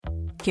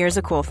Here's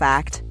a cool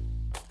fact.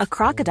 A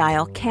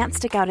crocodile can't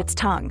stick out its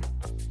tongue.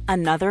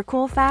 Another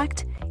cool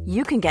fact,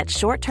 you can get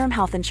short-term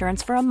health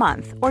insurance for a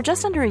month or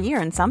just under a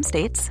year in some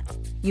states.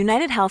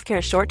 United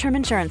Healthcare short-term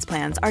insurance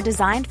plans are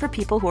designed for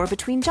people who are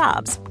between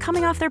jobs,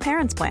 coming off their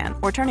parents' plan,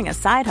 or turning a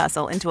side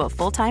hustle into a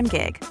full-time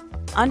gig.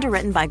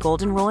 Underwritten by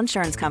Golden Rule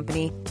Insurance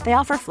Company, they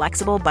offer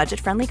flexible,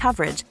 budget-friendly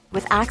coverage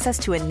with access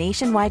to a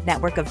nationwide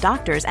network of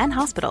doctors and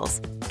hospitals.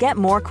 Get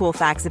more cool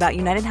facts about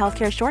United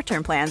Healthcare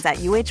short-term plans at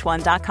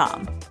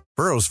uh1.com.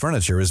 Burrow's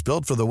furniture is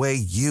built for the way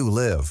you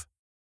live.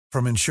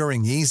 From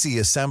ensuring easy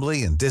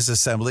assembly and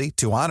disassembly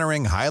to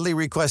honoring highly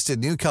requested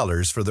new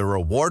colors for their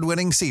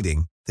award-winning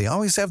seating, they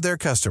always have their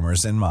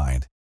customers in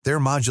mind. Their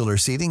modular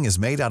seating is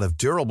made out of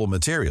durable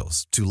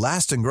materials to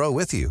last and grow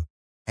with you.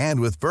 And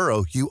with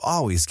Burrow, you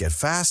always get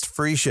fast,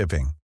 free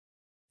shipping.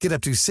 Get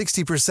up to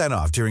 60%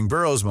 off during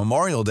Burrow's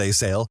Memorial Day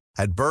sale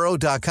at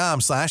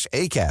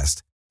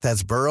burrow.com/ACAST.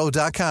 That's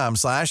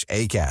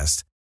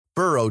burrow.com/ACAST.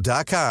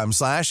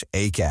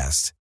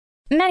 burrow.com/ACAST.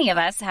 Many of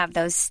us have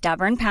those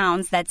stubborn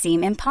pounds that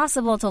seem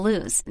impossible to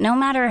lose, no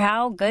matter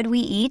how good we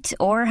eat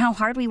or how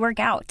hard we work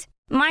out.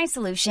 My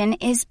solution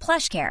is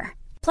PlushCare.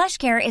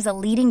 PlushCare is a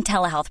leading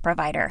telehealth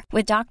provider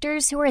with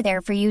doctors who are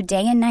there for you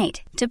day and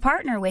night to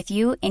partner with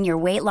you in your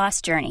weight loss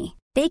journey.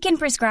 They can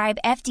prescribe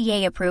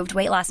FDA-approved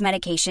weight loss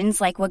medications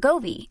like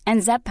Wegovy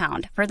and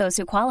Zepbound for those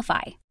who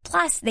qualify.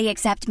 Plus, they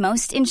accept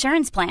most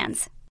insurance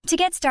plans. To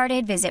get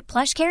started, visit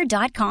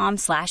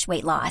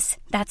plushcare.com/weightloss.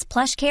 That's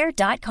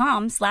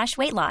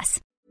plushcare.com/weightloss.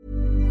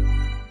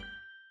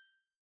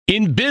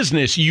 In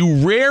business, you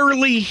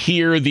rarely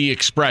hear the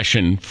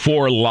expression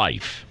 "for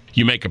life."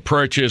 You make a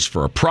purchase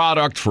for a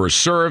product, for a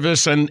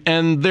service, and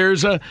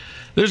there's a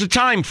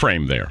time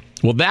frame there.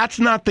 Well, that's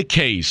not the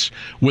case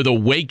with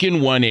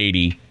Awaken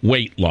 180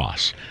 weight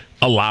loss.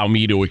 Allow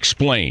me to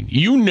explain.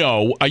 You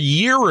know, a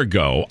year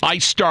ago, I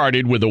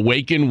started with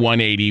Awaken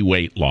 180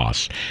 weight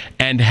loss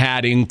and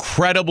had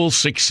incredible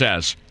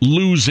success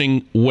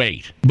losing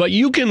weight. But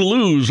you can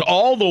lose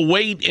all the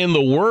weight in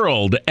the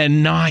world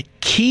and not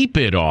keep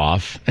it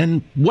off.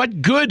 And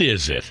what good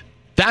is it?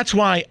 That's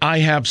why I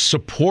have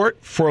support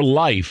for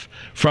life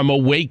from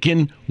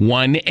Awaken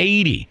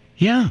 180.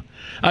 Yeah.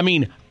 I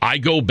mean, I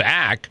go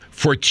back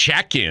for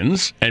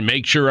check-ins and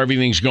make sure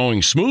everything's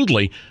going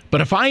smoothly.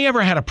 But if I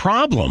ever had a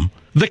problem,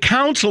 the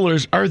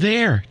counselors are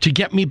there to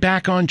get me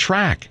back on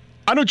track.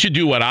 Why don't you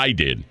do what I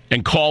did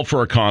and call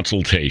for a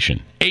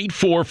consultation?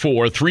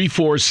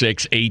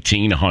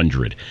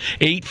 844-346-1800.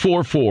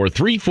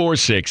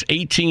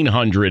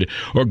 844-346-1800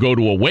 or go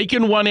to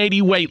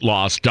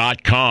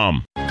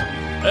awaken180weightloss.com.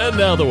 And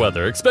now the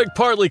weather. Expect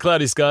partly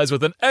cloudy skies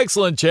with an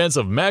excellent chance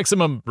of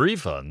maximum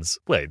refunds.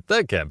 Wait,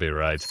 that can't be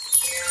right.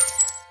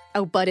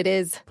 Oh, but it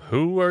is.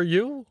 Who are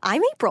you?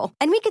 I'm April,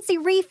 and we could see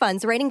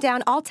refunds raining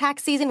down all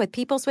tax season with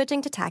people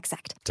switching to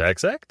TaxAct.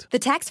 TaxAct? The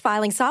tax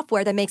filing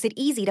software that makes it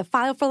easy to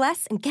file for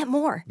less and get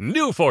more.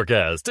 New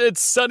forecast.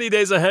 It's sunny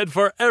days ahead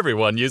for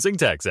everyone using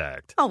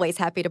TaxAct. Always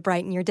happy to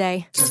brighten your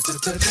day.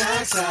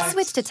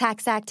 Switch to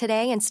TaxAct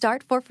today and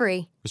start for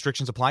free.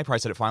 Restrictions apply.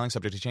 Price at filing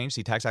subject to change.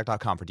 See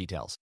taxact.com for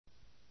details.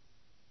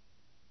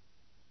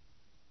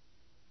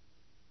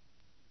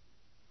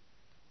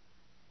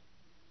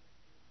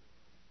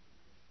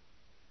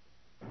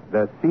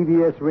 The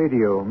CBS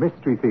Radio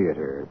Mystery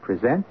Theater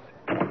presents...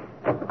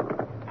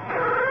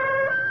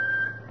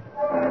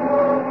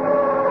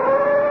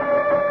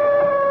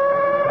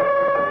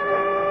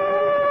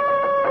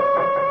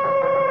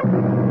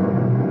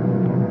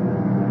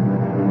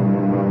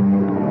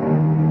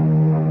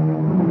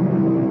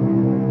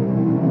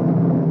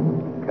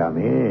 Come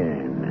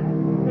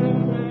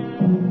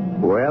in.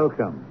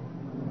 Welcome.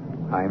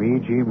 I'm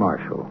E.G.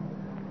 Marshall.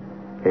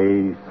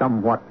 A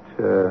somewhat,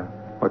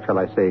 what shall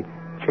I say...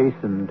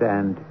 chastened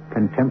and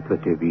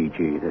contemplative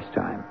E.G. this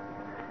time.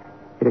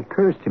 It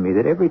occurs to me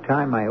that every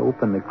time I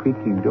open the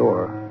creaking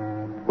door,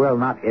 well,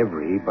 not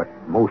every, but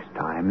most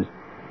times,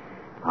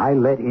 I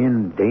let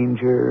in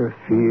danger,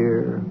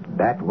 fear,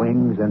 bat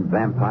wings and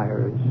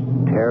vampires,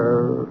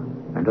 terror,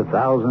 and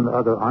 1,000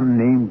 other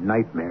unnamed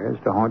nightmares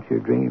to haunt your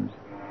dreams.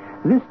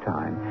 This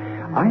time,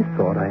 I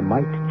thought I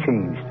might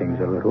change things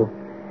a little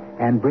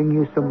and bring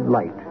you some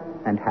light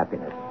and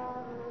happiness.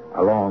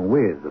 Along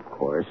with, of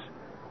course,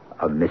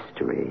 a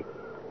mystery.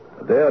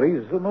 There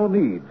is no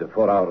need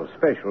for our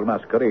special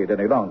masquerade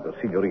any longer,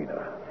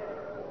 Signorina.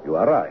 You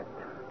are right.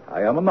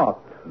 I am not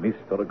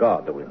Mr.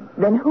 Godwin.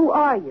 Then who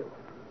are you?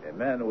 A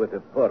man with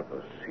a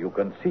purpose. You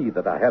can see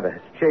that I have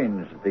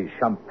exchanged the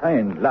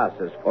champagne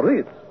glasses for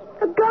this.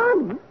 A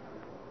gun?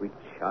 Which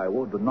I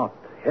would not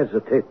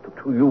hesitate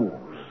to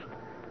use.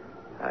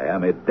 I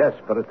am a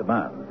desperate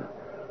man.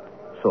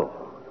 So,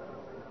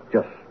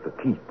 just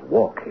keep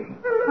walking.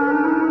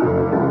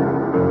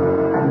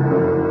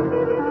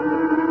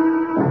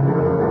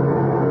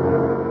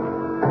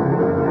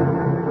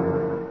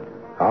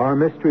 Our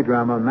mystery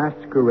drama,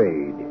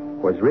 Masquerade,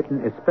 was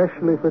written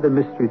especially for the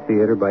Mystery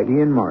Theater by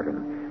Ian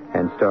Martin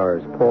and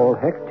stars Paul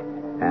Hecht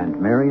and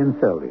Marion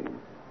Seldes.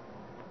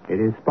 It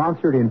is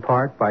sponsored in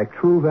part by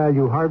True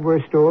Value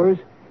Hardware Stores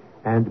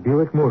and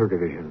Buick Motor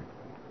Division.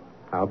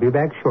 I'll be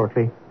back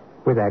shortly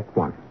with Act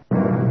One.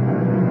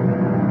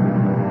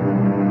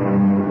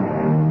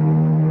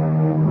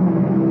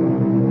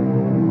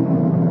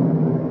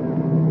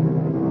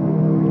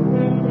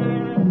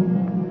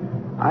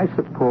 I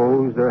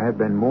suppose there have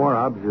been more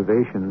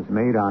observations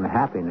made on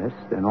happiness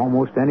than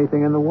almost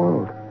anything in the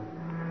world.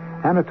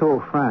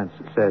 Anatole France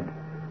said,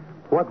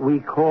 "What we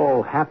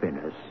call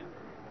happiness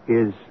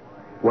is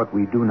what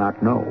we do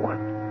not know."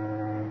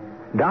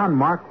 Don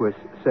Marquis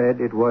said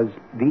it was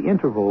the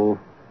interval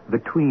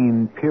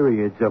between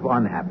periods of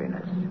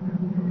unhappiness.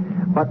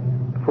 But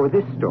for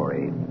this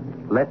story,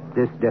 let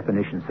this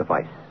definition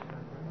suffice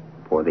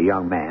for the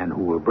young man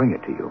who will bring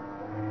it to you.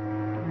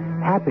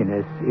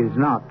 Happiness is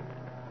not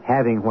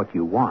having what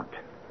you want,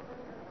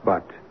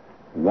 but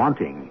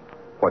wanting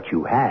what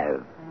you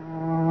have.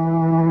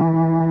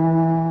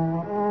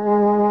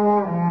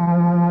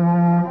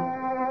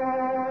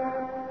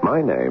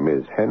 My name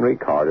is Henry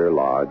Carter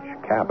Lodge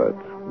Cabot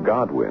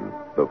Godwin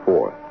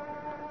IV.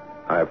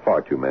 I have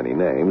far too many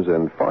names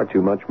and far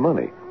too much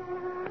money.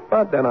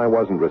 But then I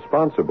wasn't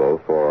responsible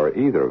for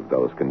either of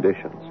those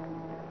conditions.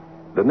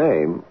 The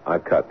name,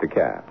 I've cut the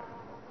cap.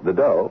 The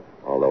dough,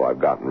 although I've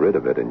gotten rid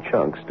of it in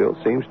chunks, still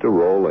seems to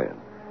roll in.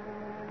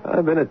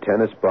 I've been a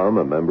tennis bum,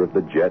 a member of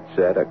the jet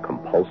set, a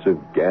compulsive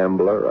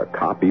gambler, a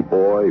copy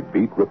boy,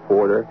 beat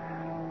reporter.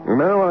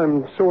 Now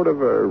I'm sort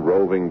of a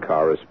roving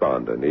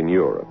correspondent in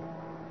Europe.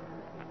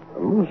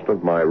 Most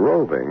of my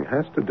roving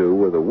has to do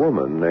with a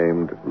woman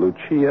named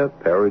Lucia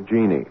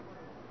Perugini.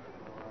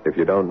 If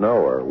you don't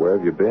know her, where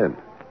have you been?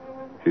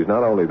 She's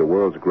not only the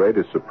world's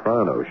greatest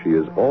soprano, she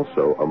is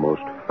also a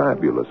most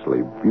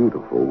fabulously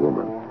beautiful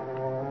woman.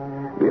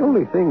 The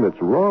only thing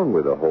that's wrong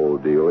with the whole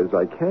deal is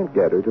I can't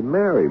get her to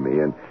marry me,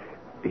 and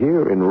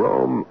here in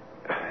Rome,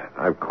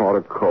 I've caught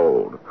a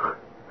cold.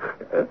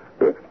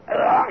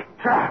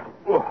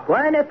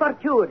 Buona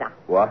fortuna.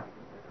 What?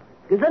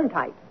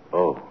 Gesundheit.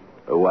 Oh,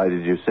 why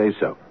did you say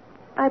so?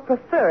 I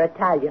prefer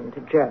Italian to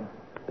German.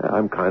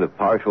 I'm kind of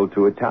partial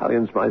to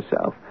Italians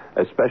myself,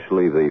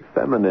 especially the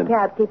feminine...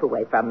 Cab, keep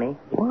away from me.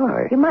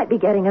 Why? You might be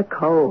getting a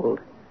cold.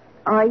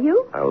 Are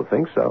you? I don't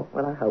think so.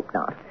 Well, I hope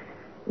not.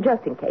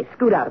 Just in case,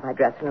 scoot out of my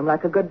dressing room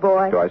like a good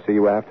boy. Do I see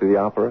you after the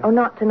opera? Oh,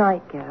 not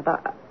tonight, Cab.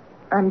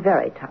 I'm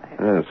very tired.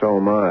 Yeah, so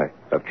am I,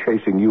 of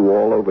chasing you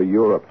all over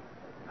Europe.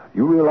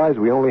 You realize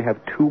we only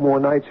have 2 more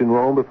nights in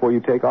Rome before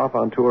you take off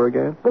on tour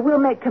again? Well, we'll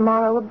make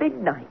tomorrow a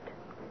big night.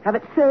 Have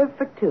it served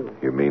for 2.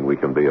 You mean we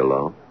can be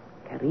alone?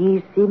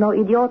 Carissimo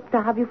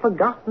idiota, have you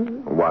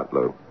forgotten? What,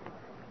 Lou?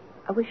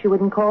 I wish you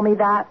wouldn't call me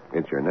that.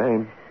 It's your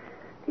name.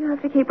 Do you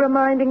have to keep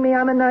reminding me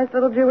I'm a nice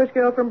little Jewish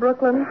girl from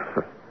Brooklyn?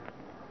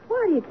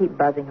 Why do you keep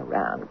buzzing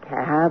around,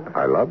 Cab?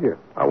 I love you.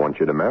 I want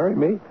you to marry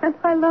me. And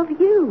I love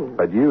you.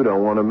 But you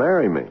don't want to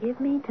marry me. Give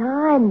me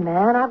time,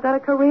 man. I've got a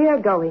career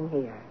going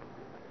here.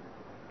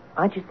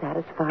 Aren't you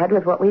satisfied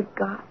with what we've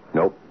got?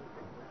 Nope.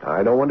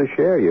 I don't want to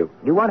share you.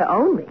 You want to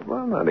own me?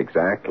 Well, not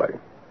exactly.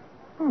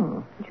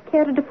 Would you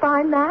care to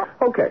define that?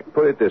 Okay,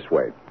 put it this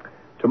way.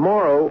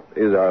 Tomorrow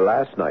is our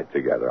last night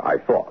together, I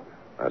thought.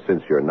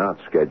 Since you're not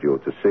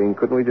scheduled to sing,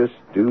 couldn't we just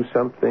do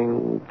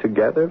something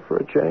together for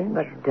a change?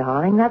 But,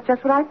 darling, that's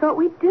just what I thought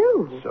we'd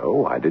do. So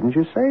why didn't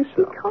you say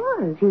so?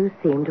 Because you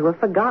seem to have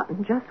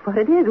forgotten just what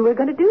it is we're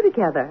going to do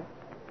together.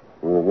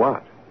 Well,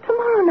 what?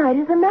 Tomorrow night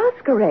is a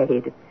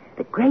masquerade.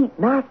 The great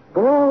masked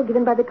ball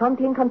given by the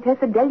Conte and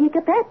Contessa degli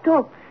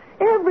Capetto.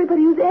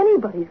 Everybody who's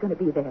anybody's going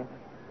to be there.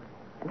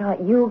 And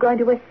aren't you going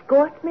to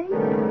escort me?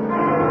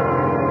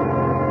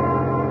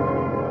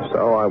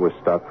 So I was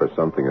stuck for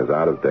something as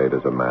out of date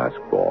as a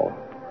masked ball.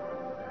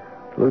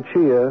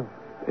 Lucia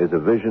is a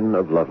vision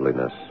of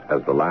loveliness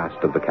as the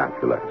last of the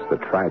Capulets, the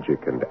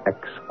tragic and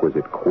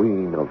exquisite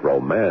queen of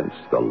romance,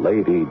 the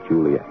Lady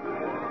Juliet.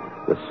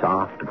 The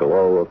soft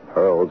glow of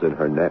pearls in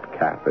her net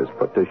cap is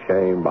put to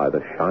shame by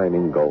the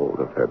shining gold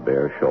of her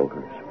bare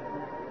shoulders.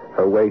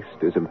 Her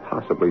waist is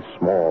impossibly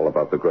small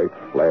above the great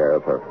flare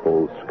of her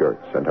full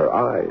skirts, and her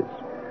eyes,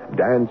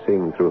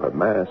 dancing through her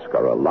mask,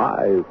 are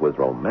alive with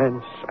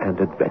romance and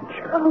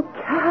adventure. Oh,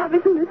 Cab,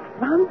 isn't this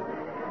fun?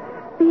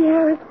 The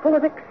air is full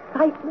of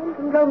excitement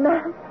and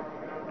romance.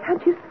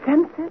 Can't you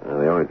sense it?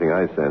 The only thing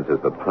I sense is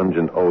the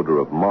pungent odor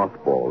of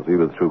mothballs,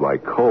 even through my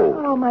cold.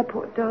 Oh, my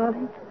poor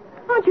darling.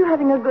 Aren't you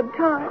having a good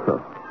time?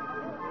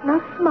 Now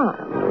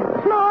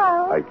smile.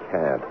 Smile. I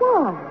can't.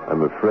 Why?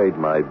 I'm afraid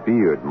my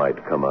beard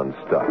might come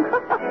unstuck.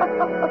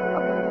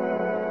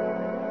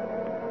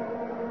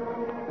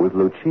 With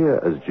Lucia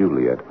as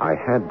Juliet, I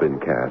had been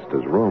cast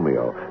as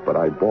Romeo, but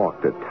I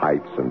balked at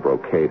tights and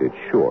brocaded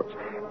shorts.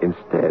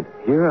 Instead,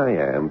 here I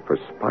am,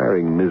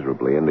 perspiring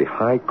miserably in the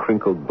high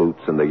crinkled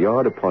boots and the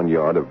yard upon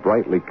yard of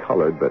brightly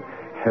colored but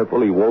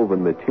heavily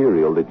woven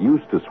material that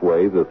used to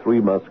sway the 3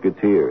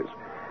 Musketeers.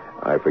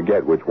 I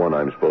forget which one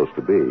I'm supposed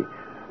to be.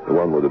 The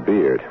one with the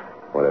beard,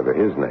 whatever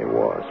his name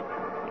was.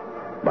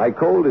 My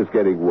cold is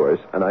getting worse,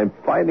 and I'm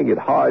finding it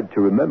hard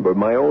to remember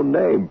my own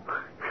name.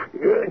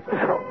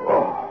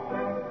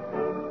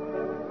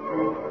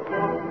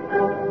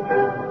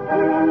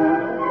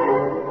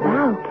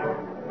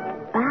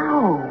 Bow.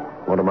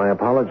 What am I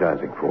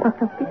apologizing for?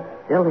 Don't be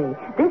silly.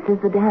 This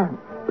is the dance.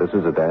 This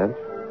is a dance?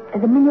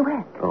 The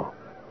minuet. Oh.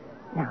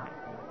 Now,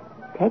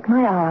 take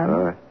my arm.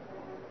 All right.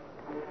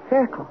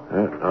 Circle.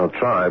 I'll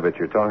try, but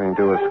you're talking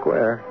to a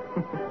square.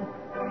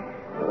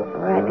 All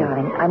right,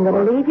 darling. I'm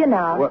going to leave you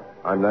now. What?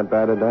 I'm that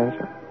bad a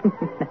dancer? No.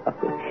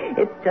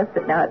 It's just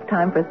that now it's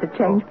time for us to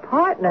change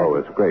partners. Oh,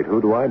 it's great.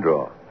 Who do I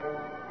draw?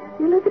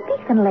 You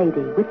Elizabethan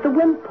lady with the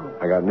wimple.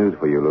 I got news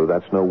for you, Lou.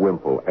 That's no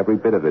wimple. Every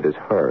bit of it is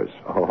hers.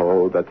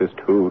 Oh, that this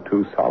too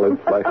solid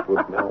flesh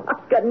would melt.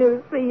 I've got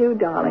news for you,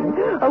 darling.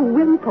 A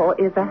wimple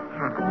is a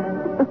hat.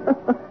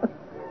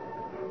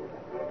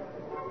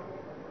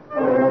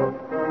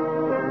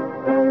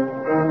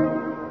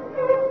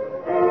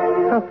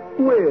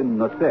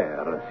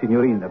 Buonasera,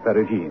 signorina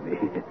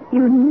Perugini.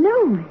 You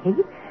know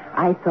me?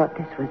 I thought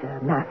this was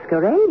a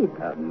masquerade.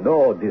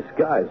 No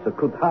disguise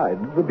could hide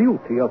the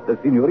beauty of the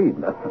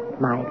signorina.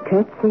 My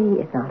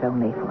curtsy is not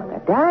only for the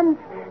dance,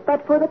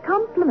 but for the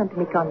compliment,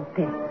 mi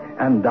conte.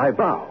 And I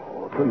bow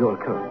to your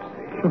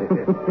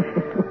courtesy.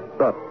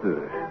 But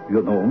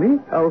you know me?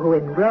 Oh, who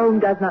in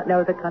Rome does not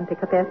know the Conte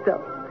Capesto?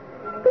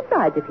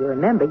 Besides, if you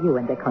remember, you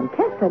and the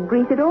Contessa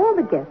greeted all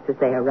the guests as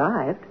they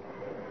arrived.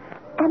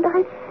 And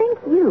I think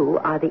you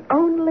are the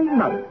only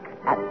monk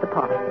at the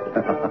party.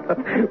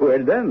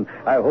 Well, then,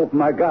 I hope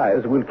my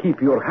guys will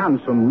keep your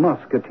handsome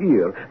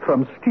musketeer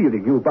from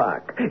stealing you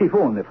back, if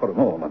only for a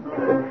moment.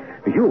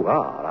 You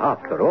are,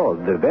 after all,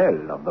 the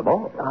belle of the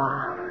ball.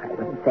 I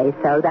wouldn't say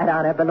so. That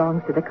honor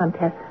belongs to the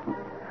Contessa.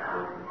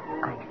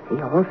 I see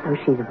also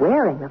she's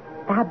wearing the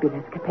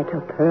fabulous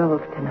Capetto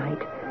pearls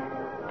tonight.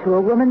 To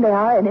a woman, they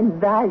are an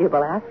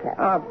invaluable asset.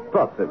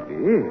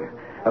 Possibly.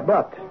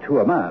 But to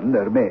a man,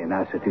 their main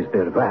asset is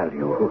their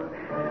value.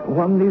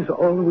 One is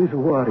always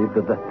worried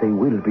that they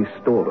will be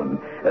stolen.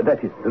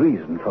 That is the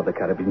reason for the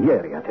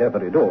carabinieri at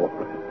every door.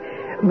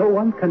 No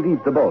one can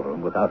leave the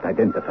ballroom without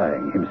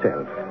identifying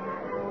himself.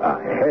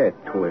 I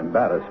hate to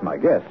embarrass my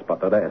guests,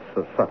 but alas,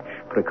 such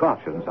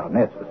precautions are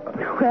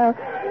necessary. Well,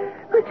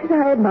 much as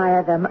I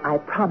admire them, I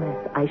promise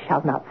I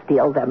shall not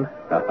steal them.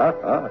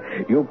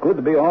 You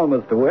could be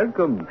almost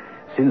welcome,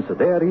 since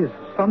there is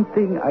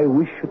something I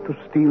wish to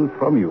steal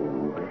from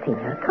you.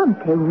 Signor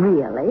Conte,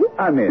 really?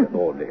 I mean,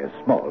 only a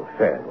small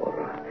favor.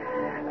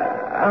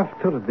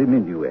 After the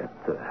minuet,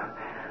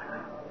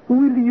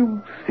 will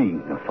you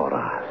sing for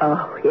us?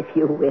 Oh, if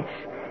you wish.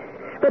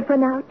 But for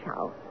now,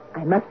 ciao.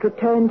 I must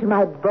return to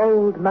my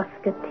bold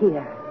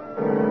musketeer.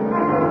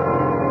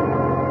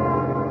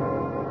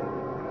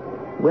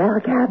 Well,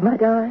 Cab, my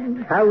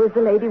darling, how was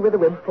the lady with the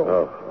wimple?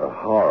 Oh, a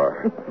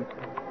horror.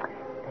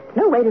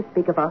 No way to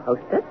speak of our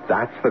hostess.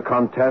 That's the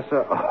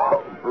Contessa?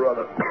 Oh,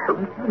 brother.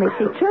 Tell me,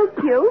 she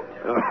choked you.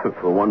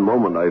 For one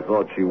moment, I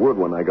thought she would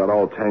when I got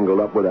all tangled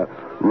up with that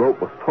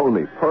rope of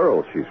phony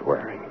pearls she's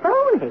wearing.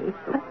 Phony?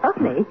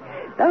 Phony?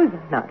 Those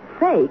are not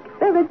fake.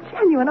 They're a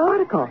genuine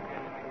article.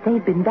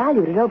 They've been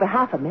valued at over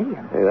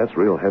 $500,000. Hey, that's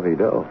real heavy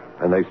dough.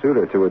 And they suit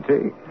her to a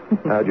T.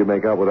 How'd you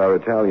make out with our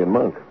Italian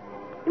monk?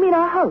 You mean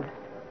our host?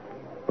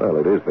 Well,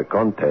 it is the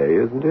Conte,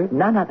 isn't it?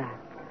 None of that.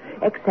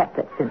 Except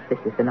that since this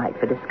is the night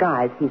for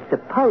disguise, he's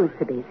supposed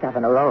to be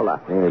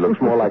Savonarola. Yeah, he looks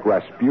more like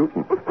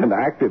Rasputin and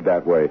acted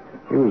that way.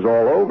 He was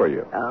all over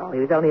you. Oh, he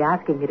was only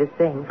asking you to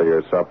sing. For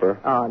your supper?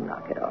 Oh,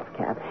 knock it off,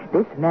 Cab.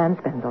 This man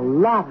spends a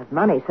lot of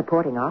money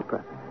supporting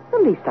opera. The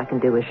least I can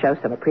do is show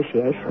some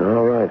appreciation.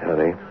 All right,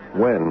 honey.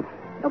 When?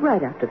 Oh,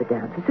 right after the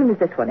dance, as soon as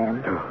this one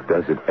ends. Oh,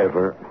 does it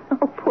ever?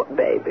 Oh, poor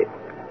baby.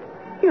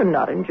 You're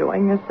not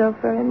enjoying yourself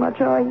very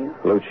much, are you?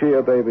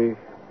 Lucia, baby,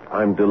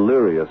 I'm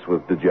delirious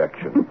with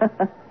dejection.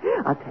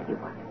 I'll tell you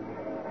what.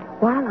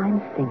 While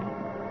I'm singing,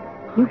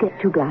 you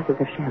get 2 glasses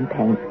of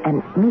champagne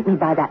and meet me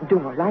by that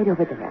door right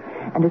over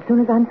there. And as soon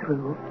as I'm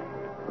through,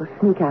 we'll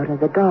sneak out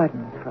into the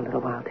gardens for a little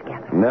while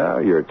together. Now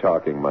you're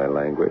talking my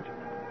language.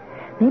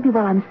 Maybe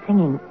while I'm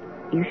singing,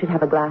 you should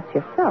have a glass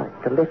yourself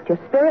to lift your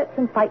spirits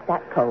and fight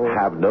that cold.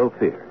 Have no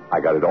fear.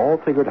 I got it all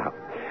figured out.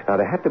 Now,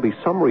 there had to be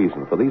some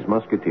reason for these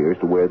musketeers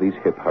to wear these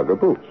hip-hugger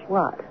boots.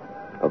 What?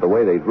 Now, the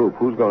way they droop,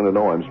 who's going to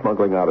know I'm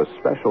smuggling out a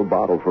special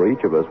bottle for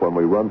each of us when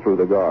we run through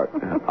the guard?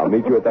 I'll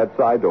meet you at that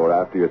side door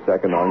after your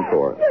second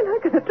encore. You're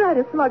not going to try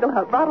to smuggle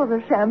out bottles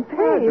of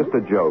champagne. Just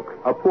a joke.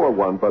 A poor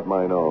one, but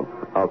mine own.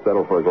 I'll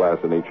settle for a glass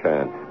in each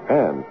hand.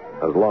 And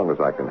as long as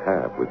I can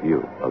have with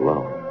you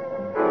alone.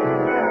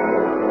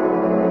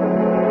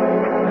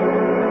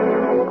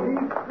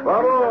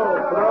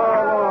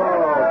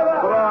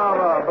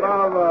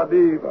 Brava,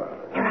 diva.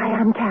 Here I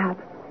am, Cab.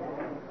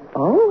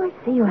 Oh,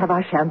 I see you have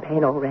our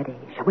champagne already.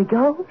 Shall we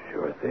go?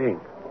 Sure thing.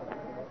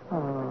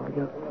 Oh,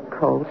 your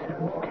cold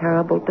sounds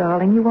terrible,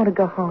 darling. You want to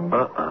go home?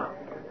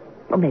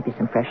 Well, maybe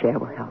some fresh air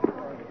will help.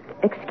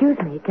 Excuse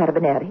me,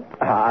 Carabinieri.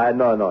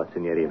 No,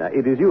 signorina.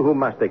 It is you who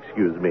must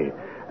excuse me.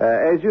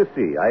 As you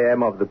see, I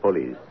am of the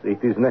police.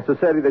 It is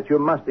necessary that you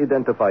must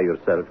identify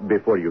yourself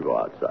before you go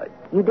outside.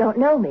 You don't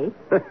know me?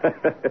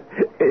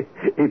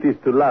 It is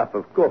to laugh,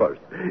 of course.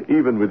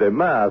 Even with a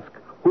mask,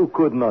 who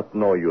could not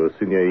know you,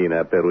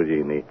 Signorina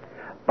Perugini?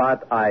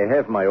 But I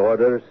have my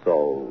orders,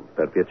 so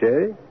per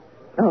piacere.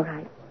 All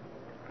right.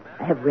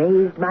 I have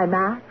raised my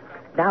mask.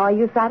 Now are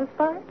you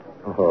satisfied?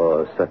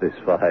 Oh,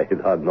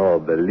 satisfied. Oh, no,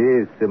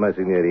 bellissima,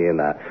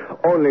 signorina.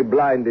 Only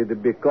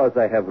blinded because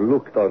I have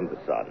looked on the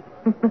sun.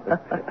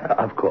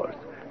 Of course.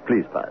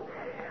 Please pass.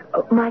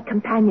 Oh, my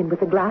companion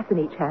with a glass in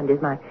each hand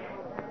is my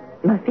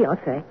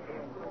fiancé.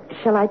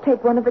 Shall I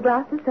take one of the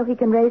glasses so he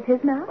can raise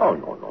his mask? Oh,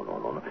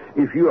 no.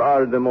 If you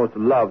are the most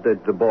loved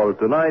at the ball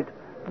tonight,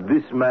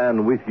 this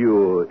man with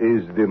you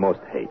is the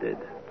most hated.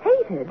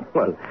 Hated?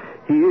 Well,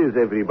 he is,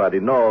 everybody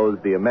knows,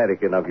 the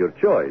American of your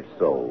choice,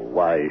 so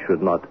why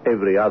should not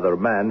every other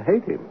man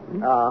hate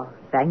him? Oh,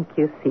 thank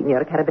you,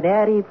 Signor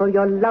Carabinieri, for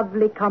your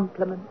lovely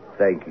compliment.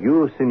 Thank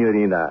you,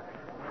 signorina,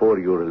 for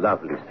your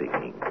lovely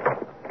singing.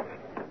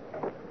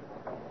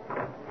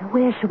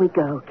 Where shall we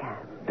go,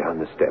 Cab? Down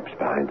the steps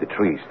behind the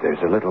trees,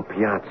 there's a little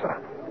piazza.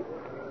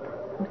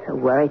 I'm so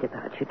worried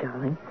about you,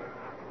 darling.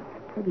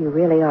 Maybe you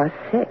really are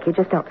sick. You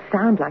just don't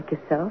sound like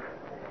yourself.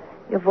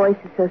 Your voice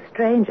is so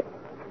strange.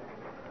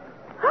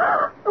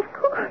 Of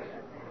course.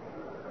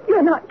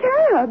 You're not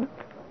Cab.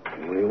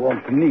 We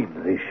won't need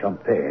this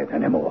champagne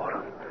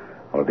anymore.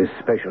 Or this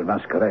special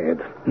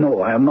masquerade.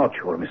 No, I am not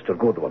sure, Mr.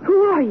 Goodwin.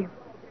 Who are you?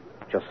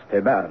 Just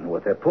a man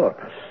with a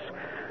purpose.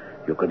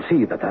 You can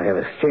see that I have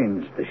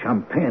exchanged the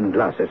champagne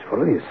glasses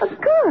for this. A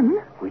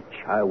gun?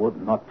 Which I would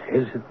not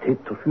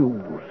hesitate to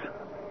use.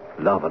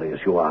 Lovely as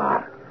you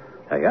are,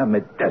 I am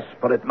a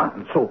desperate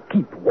man, so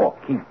keep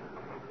walking.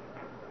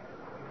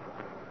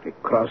 We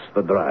cross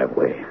the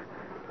driveway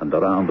and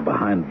around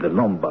behind the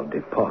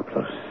Lombardy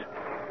poplars.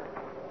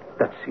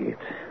 That's it.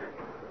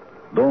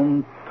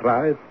 Don't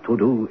try to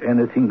do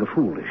anything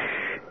foolish.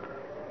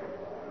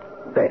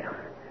 There.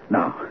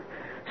 Now,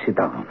 sit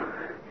down.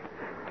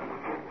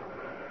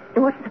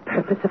 What's the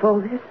purpose of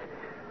all this?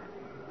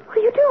 What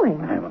are you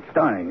doing? I'm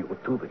tying you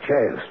to the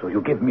chairs so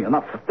you give me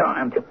enough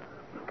time to...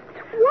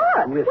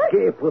 What? To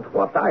escape with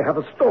what I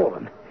have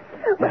stolen.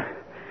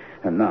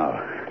 And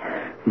now,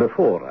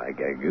 before I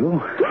gag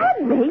you...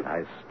 Gag me?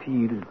 I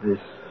steal this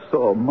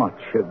so much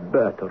a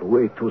better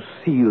way to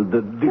seal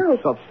the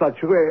lips of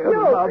such rare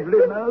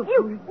loveliness.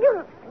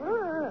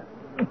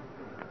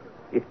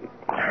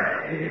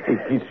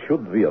 It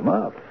should be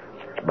enough.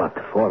 But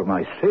for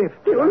my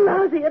safety... You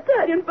lousy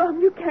Italian bum,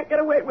 you can't get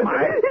away with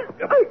it.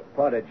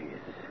 Apologies.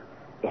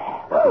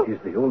 But it is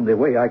the only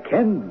way I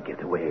can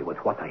get away with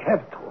what I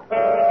have to.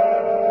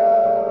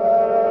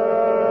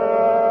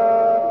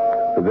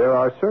 There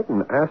are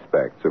certain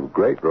aspects of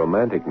great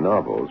romantic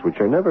novels which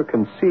are never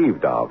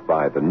conceived of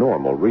by the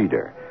normal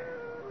reader.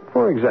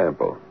 For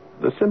example,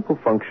 the simple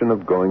function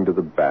of going to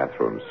the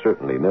bathroom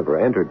certainly never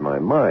entered my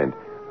mind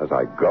as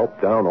I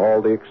gulped down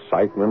all the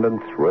excitement and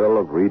thrill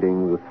of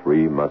reading The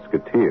Three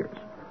Musketeers.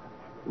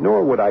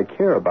 Nor would I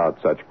care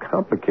about such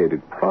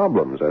complicated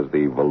problems as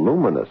the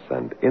voluminous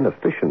and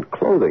inefficient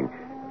clothing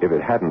if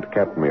it hadn't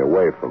kept me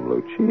away from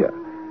Lucia.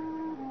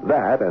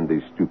 That and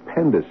the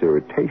stupendous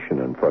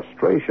irritation and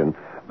frustration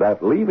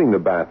that, leaving the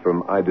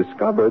bathroom, I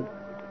discovered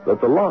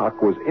that the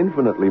lock was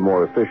infinitely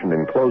more efficient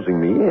in closing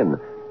me in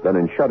than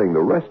in shutting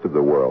the rest of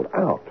the world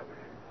out.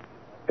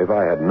 If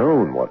I had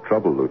known what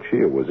trouble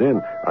Lucia was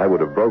in, I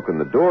would have broken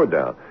the door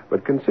down.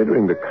 But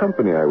considering the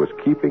company I was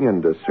keeping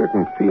and a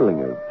certain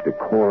feeling of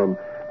decorum,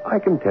 I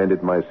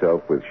contented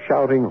myself with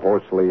shouting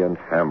hoarsely and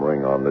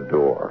hammering on the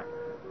door.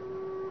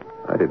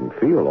 I didn't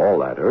feel all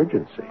that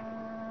urgency.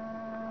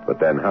 But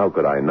then how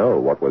could I know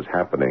what was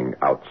happening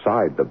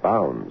outside the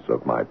bounds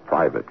of my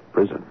private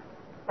prison?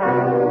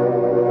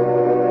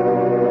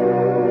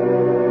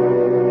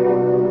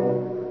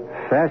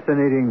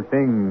 Fascinating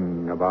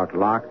thing about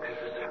locks.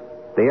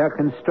 They are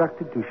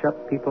constructed to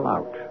shut people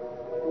out,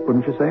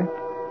 wouldn't you say?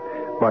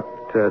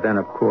 But then,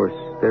 of course,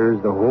 there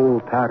is the whole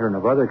pattern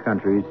of other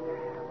countries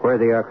where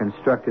they are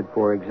constructed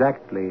for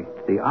exactly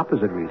the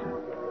opposite reason,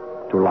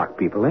 to lock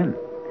people in.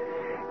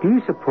 Do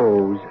you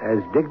suppose as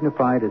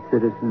dignified a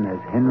citizen as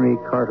Henry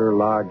Carter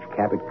Lodge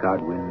Cabot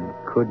Godwin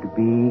could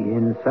be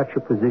in such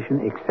a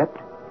position except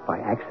by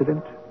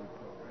accident?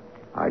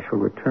 I shall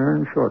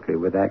return shortly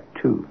with Act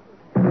 2.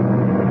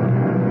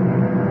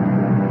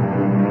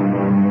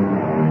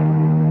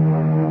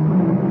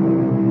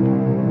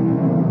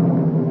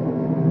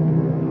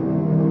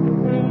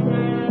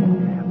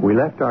 We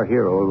left our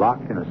hero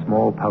locked in a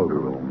small powder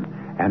room,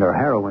 and our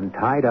heroine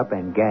tied up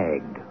and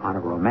gagged on a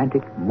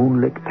romantic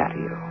moonlit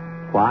patio.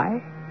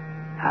 Why?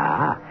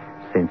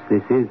 Since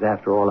this is,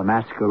 after all, a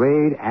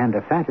masquerade and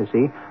a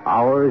fantasy,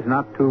 ours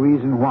not to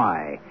reason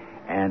why,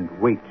 and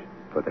wait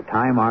for the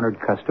time-honored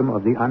custom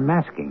of the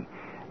unmasking,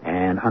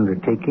 an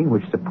undertaking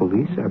which the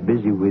police are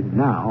busy with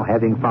now,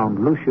 having found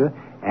Lucia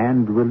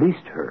and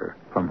released her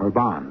from her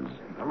bonds.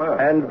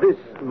 And this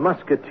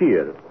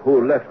musketeer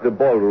who left the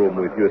ballroom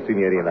with you,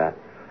 Signorina,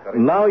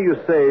 now you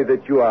say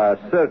that you are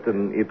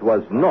certain it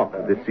was not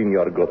the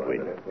Signor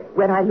Godwin.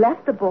 When I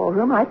left the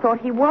ballroom, I thought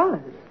he was.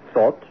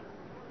 Thought?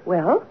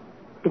 Well,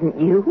 didn't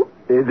you?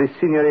 The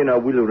Signorina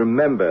will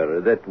remember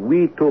that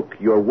we took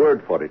your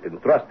word for it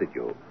and trusted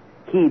you.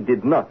 He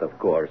did not, of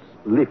course,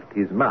 lift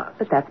his mask.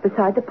 But that's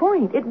beside the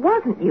point. It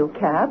wasn't you,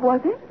 Cab,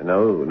 was it?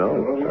 No.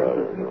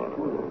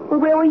 Well,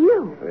 where were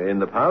you? In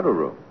the powder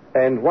room.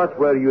 And what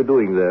were you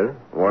doing there?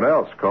 What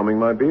else? Combing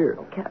my beard.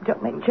 Oh, Cab,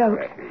 don't make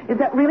jokes. Is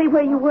that really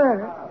where you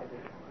were?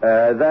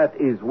 That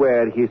is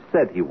where he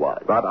said he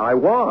was. But I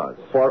was.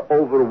 For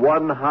over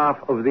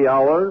 1/2 of the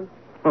hour?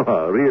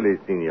 Really,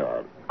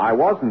 senor? I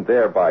wasn't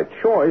there by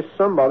choice.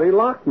 Somebody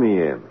locked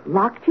me in.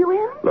 Locked you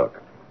in? Look,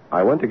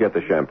 I went to get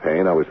the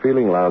champagne. I was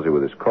feeling lousy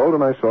with this cold,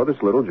 and I saw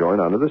this little joint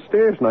under the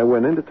stairs, and I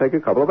went in to take a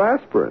couple of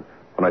aspirin.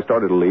 When I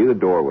started to leave, the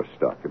door was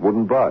stuck. It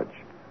wouldn't budge.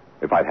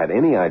 If I'd had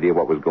any idea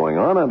what was going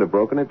on, I'd have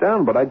broken it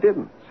down, but I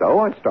didn't. So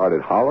I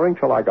started hollering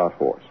till I got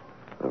hoarse.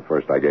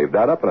 First, I gave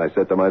that up, and I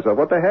said to myself,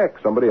 what the heck?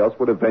 Somebody else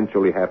would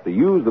eventually have to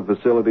use the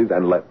facilities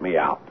and let me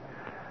out.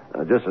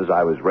 Just as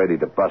I was ready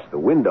to bust the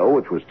window,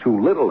 which was too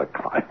little to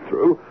climb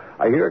through,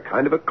 I hear a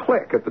kind of a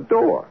click at the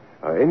door.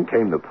 In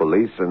came the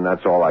police, and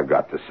that's all I've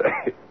got to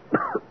say.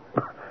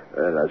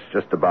 That's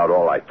just about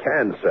all I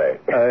can say.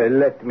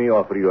 Let me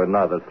offer you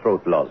another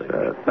throat lozenge.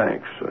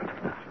 Thanks.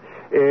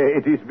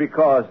 It is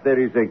because there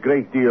is a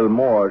great deal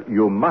more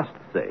you must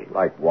say.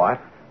 Like what?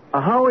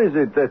 How is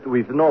it that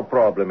with no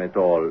problem at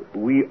all,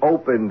 we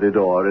opened the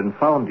door and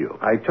found you?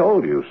 I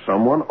told you,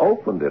 someone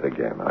opened it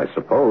again. I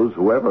suppose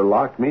whoever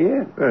locked me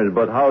in. Well,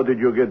 but how did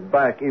you get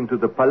back into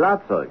the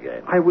palazzo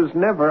again? I was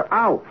never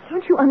out.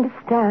 Don't you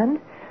understand?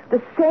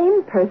 The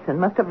same person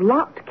must have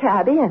locked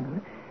Cab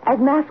in, as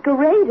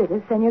masqueraded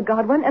as Senor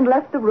Godwin, and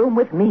left the room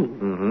with me.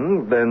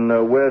 Mm-hmm.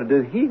 Then where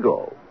did he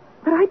go?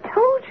 But I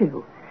told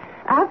you.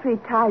 After he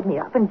tied me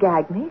up and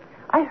gagged me,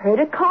 I heard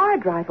a car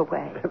drive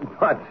away.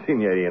 But,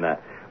 Signorina,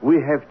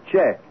 we have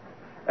checked,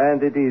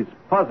 and it is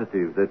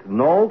positive that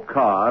no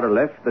car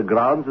left the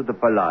grounds of the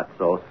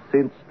palazzo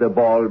since the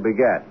ball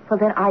began. Well,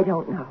 then I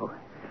don't know.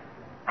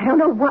 I don't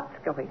know what's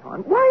going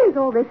on. Why is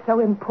all this so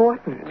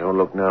important? Don't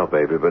look now,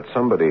 baby, but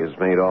somebody has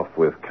made off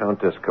with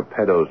Countess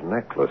Capetto's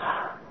necklace.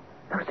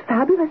 Those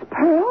fabulous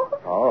pearls?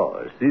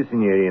 Oh, si,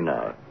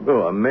 Signorina.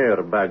 Oh, a mere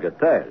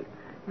bagatelle.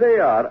 They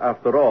are,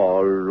 after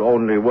all,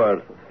 only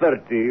worth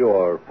 30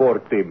 or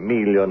 40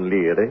 million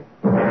lire.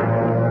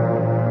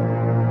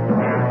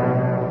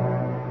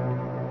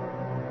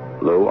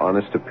 Lou,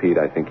 honest to Pete,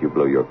 I think you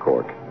blew your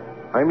cork.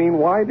 I mean,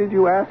 why did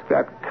you ask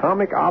that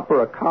comic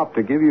opera cop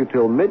to give you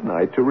till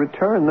midnight to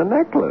return the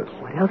necklace?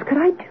 What else could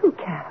I do,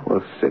 Cab?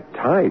 Well, sit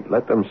tight.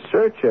 Let them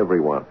search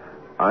everyone.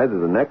 Either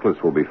the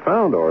necklace will be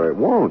found or it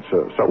won't.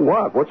 So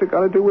what? What's it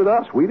got to do with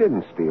us? We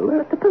didn't steal it.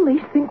 But the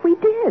police think we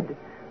did.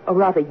 Or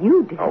rather,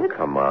 you did. Oh,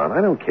 come on. I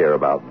don't care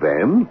about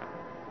them.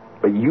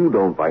 But you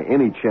don't by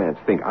any chance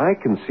think I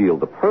concealed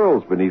the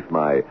pearls beneath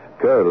my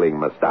curling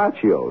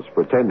mustachios,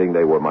 pretending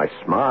they were my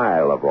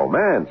smile of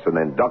romance, and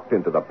then ducked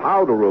into the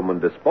powder room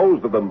and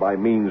disposed of them by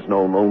means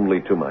known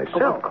only to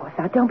myself. Oh, of course.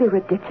 Now, don't be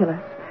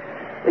ridiculous.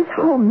 This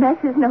whole mess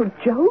is no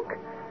joke.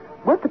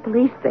 What the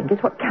police think is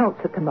what counts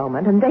at the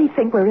moment, and they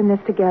think we're in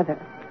this together.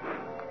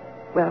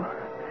 Well,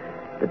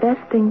 the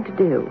best thing to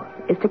do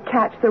is to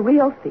catch the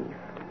real thief.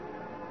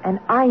 And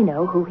I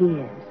know who he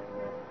is.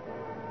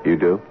 You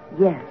do?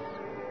 Yes.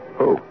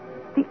 Who?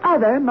 The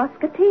other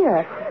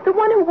musketeer. The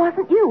one who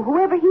wasn't you,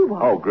 whoever he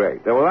was. Oh,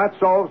 great. Well, that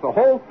solves the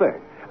whole thing.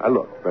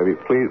 Look, baby,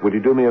 please, would you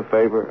do me a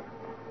favor?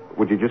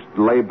 Would you just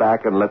lay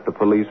back and let the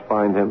police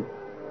find him?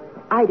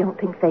 I don't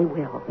think they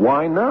will.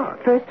 Why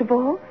not? First of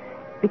all,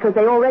 because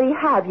they already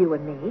have you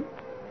and me.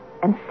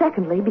 And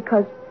secondly,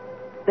 because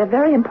they're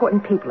very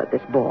important people at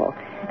this ball.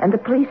 And the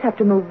police have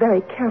to move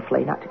very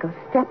carefully not to go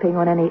stepping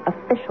on any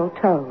official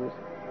toes.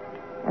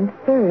 And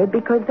third,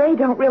 because they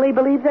don't really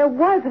believe there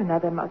was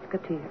another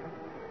musketeer.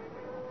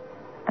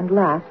 And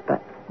last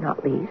but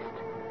not least,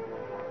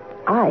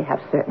 I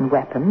have certain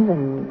weapons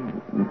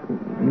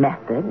and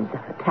methods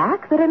of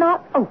attack that are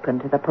not open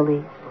to the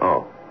police.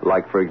 Oh,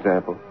 like, for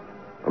example?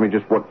 I mean,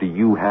 just what do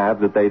you have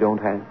that they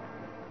don't have?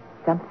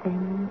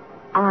 Something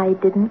I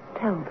didn't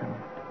tell them.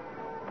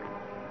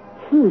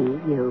 He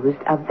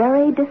used a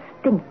very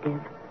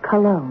distinctive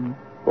cologne.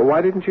 Well,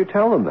 why didn't you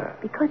tell them that?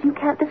 Because you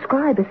can't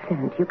describe a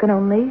scent. You can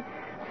only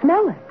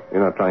smell it.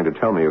 You're not trying to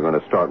tell me you're going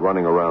to start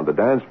running around the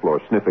dance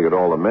floor sniffing at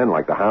all the men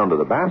like the hound of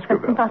the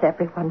Baskerville. Not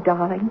everyone,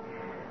 darling.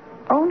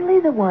 Only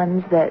the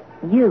ones that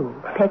you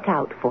pick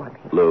out for me.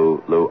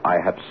 Lou, I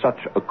have such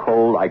a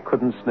cold I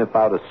couldn't sniff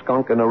out a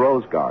skunk in a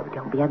rose garden.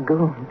 Don't be a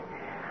goon.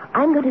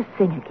 I'm going to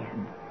sing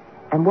again.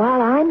 And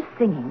while I'm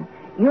singing,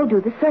 you'll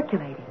do the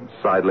circulating.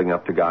 Sidling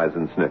up to guys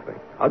and sniffing.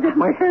 I'll get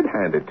my head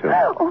handed to me.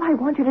 All I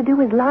want you to do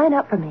is line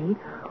up for me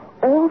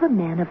all the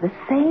men of the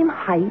same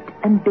height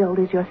and build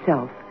as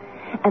yourself.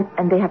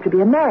 And they have to be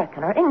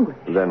American or English.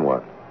 Then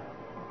what?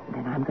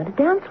 Then I'm going to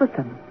dance with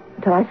them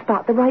until I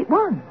spot the right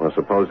one. Well,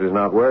 suppose he's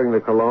not wearing the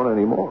cologne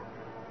anymore.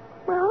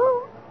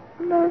 Well,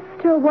 there's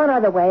still one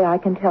other way I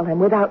can tell him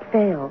without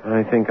fail.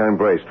 I think I'm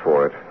braced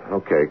for it.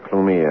 Okay,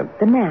 clue me in.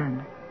 The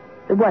man,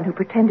 the one who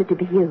pretended to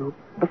be you,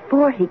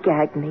 before he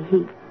gagged me,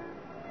 he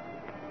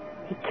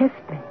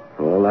kissed me.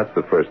 Well, that's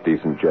the first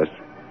decent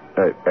gesture.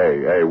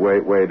 Hey,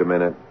 wait a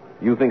minute.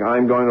 You think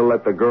I'm going to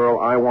let the girl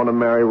I want to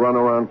marry run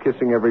around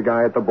kissing every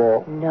guy at the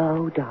ball?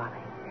 No,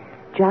 darling.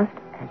 Just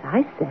as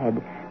I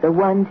said, the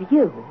ones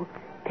you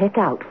pick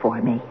out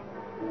for me.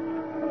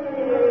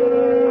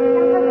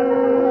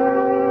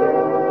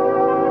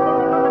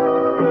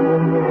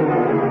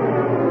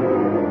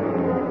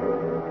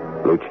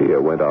 Lucia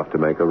went off to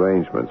make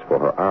arrangements for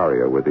her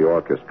aria with the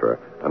orchestra,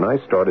 and I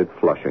started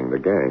flushing the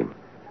game.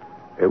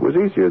 It was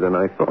easier than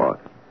I thought.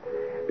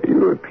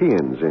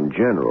 Europeans in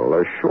general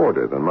are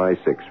shorter than my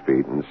 6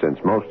 feet, and since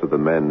most of the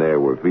men there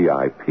were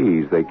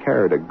VIPs, they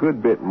carried a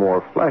good bit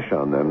more flesh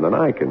on them than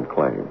I can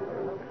claim.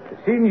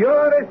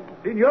 Signores,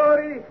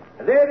 signori,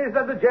 ladies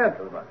and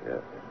gentlemen,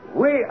 Yes.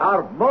 we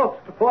are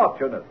most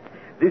fortunate.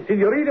 The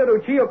Signorina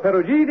Lucia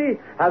Perugini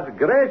has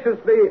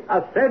graciously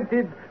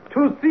assented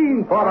to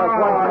sing for us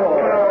once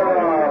more.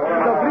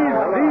 So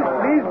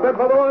please, per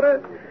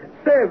favore,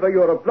 save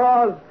your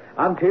applause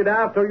until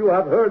after you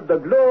have heard the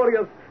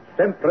glorious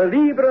Sempre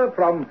Libre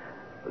from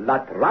La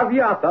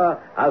Traviata,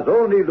 as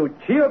only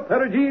Lucia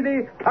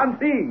Perugini can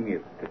sing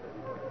it.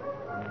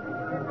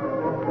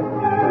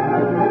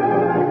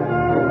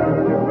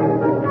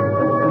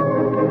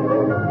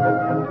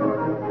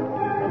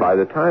 By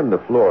the time the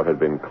floor had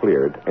been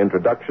cleared,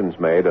 introductions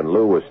made, and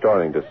Lou was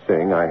starting to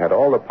sing, I had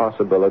all the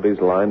possibilities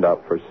lined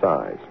up for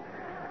size.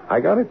 I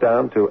got it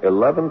down to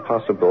 11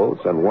 possibles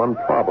and 1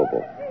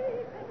 probable.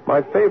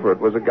 My favorite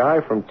was a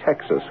guy from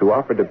Texas who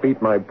offered to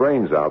beat my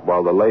brains out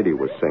while the lady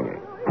was singing.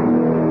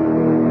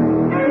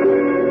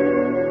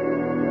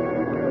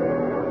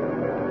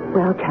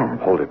 Well, Cab.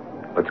 Hold it.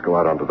 Let's go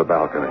out onto the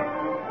balcony.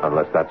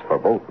 Unless that's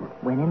verboten.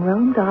 When in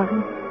Rome,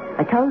 darling.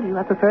 I told you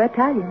I prefer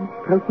Italian.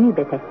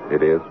 Proibite.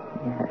 It is?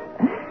 Yes.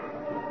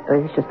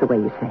 It's just the way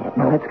you say it.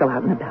 Now, let's go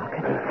out on the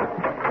balcony.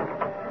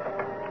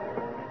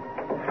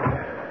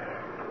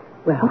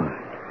 Well,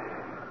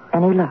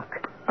 any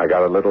luck? I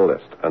got a little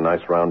list. A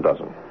nice round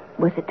dozen.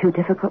 Was it too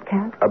difficult,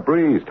 Cat? A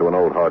breeze to an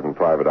old hardened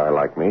private eye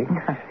like me.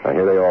 Now,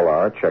 here they all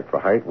are. Checked for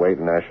height, weight,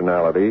 and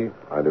nationality.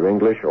 Either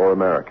English or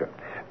American.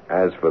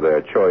 As for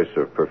their choice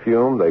of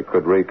perfume, they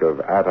could reek of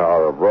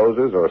attar of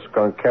roses or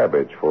skunk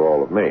cabbage for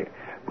all of me.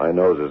 My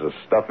nose is as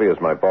stuffy as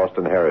my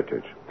Boston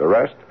heritage. The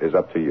rest is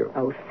up to you.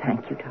 Oh,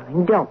 thank you,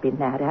 darling. Don't be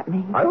mad at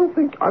me. I don't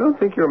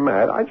think you're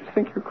mad. I just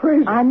think you're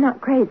crazy. I'm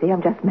not crazy.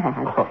 I'm just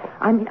mad. Oh.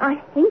 I mean,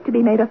 I hate to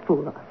be made a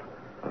fool of.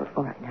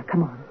 All right, now,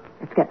 come on.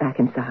 Let's get back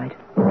inside.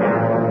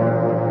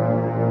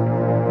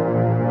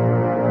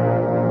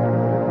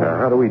 Now,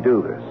 how do we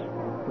do this?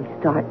 We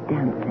start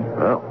dancing.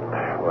 Well,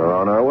 we're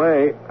on our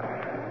way.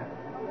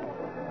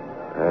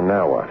 And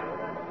now what?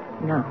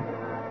 No.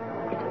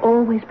 It's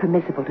always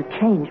permissible to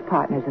change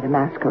partners at a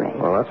masquerade.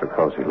 Well, that's a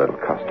cozy little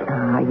custom.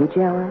 Are you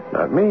jealous?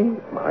 Not me.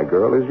 My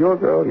girl is your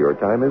girl. Your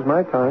time is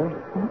my time.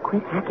 Oh,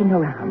 quit hacking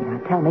around. Now,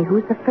 tell me,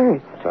 who's the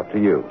first? It's up to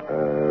you.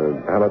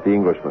 How about the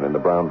Englishman in the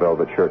brown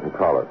velvet shirt and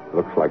collar?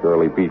 Looks like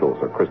early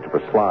Beatles or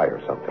Christopher Sly or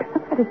something.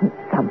 That isn't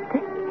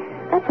something.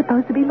 That's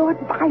supposed to be Lord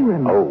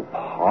Byron. Oh,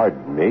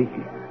 pardon me.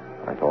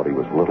 I thought he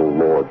was little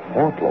Lord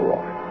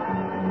Fauntleroy.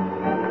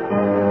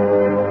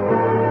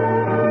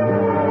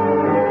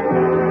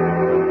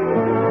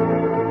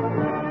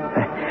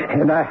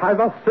 And I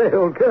must say,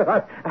 old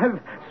girl, I'm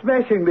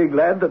smashingly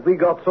glad that we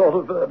got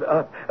sort of,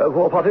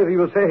 whatever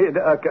you say,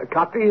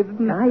 cut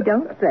in. I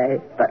don't say.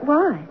 But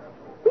why?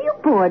 Were you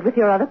bored with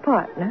your other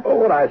partner? Oh,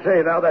 what I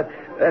say now,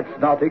 that's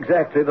not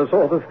exactly the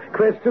sort of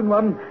question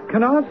one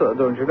can answer,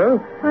 don't you know?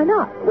 Why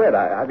not? Well,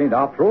 I mean,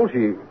 after all,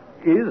 she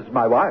is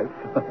my wife.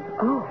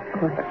 Oh,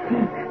 I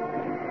see.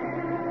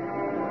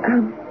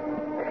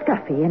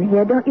 Stuffy in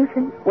here, don't you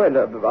think? Well,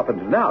 up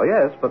until now,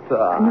 yes, but...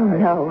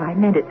 No, I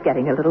meant it's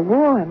getting a little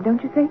warm,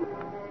 don't you think?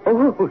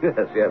 Oh,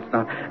 yes.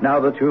 Now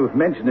that you've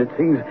mentioned it,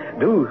 things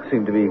do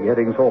seem to be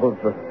getting sort of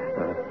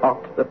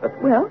hot.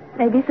 Well,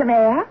 maybe some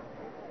air?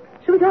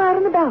 Shall we go out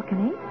on the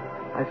balcony?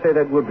 I say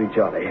that would be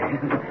jolly.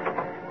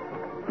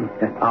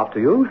 After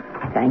you.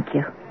 Thank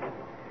you.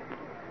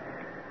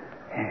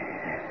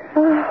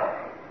 Oh,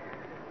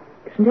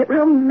 isn't it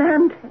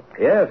romantic?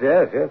 Yes.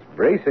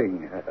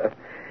 Bracing.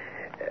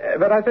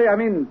 But I say, I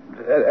mean,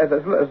 as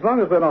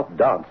long as we're not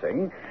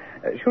dancing,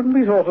 shouldn't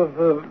we sort of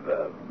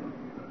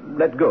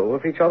let go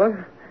of each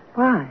other?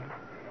 Why?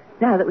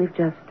 Now that we've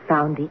just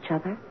found each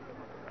other?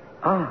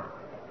 Oh,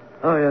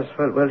 yes.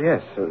 Well,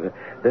 yes.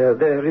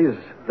 There is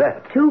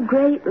that. Two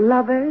great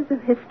lovers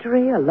of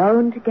history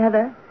alone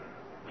together.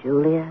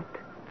 Juliet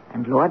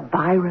and Lord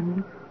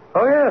Byron.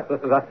 Oh, yes.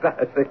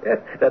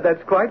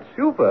 That's quite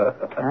super.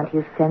 Can't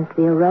you sense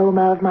the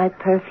aroma of my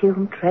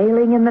perfume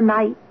trailing in the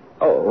night?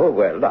 Oh,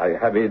 well,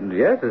 I mean,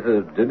 yes, it's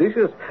a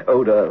delicious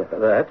odor,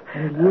 that.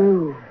 And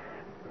you,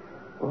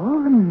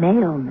 all the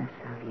maleness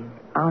of you,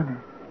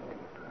 honest,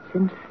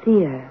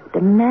 sincere,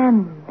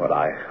 demanding. Well,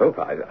 I hope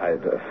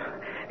I'd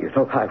you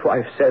know, my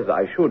wife says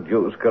I should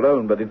use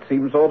cologne, but it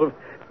seems sort of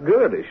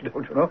girlish,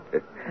 don't you know?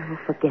 Oh,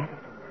 forget it.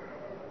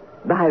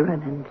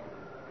 Byron and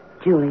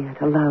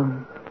Juliet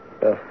alone.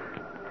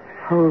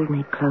 Hold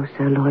me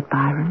closer, Lord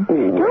Byron.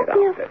 Don't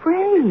be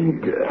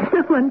afraid.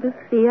 No one to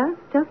see us,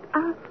 just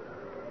us.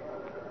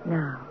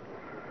 Now,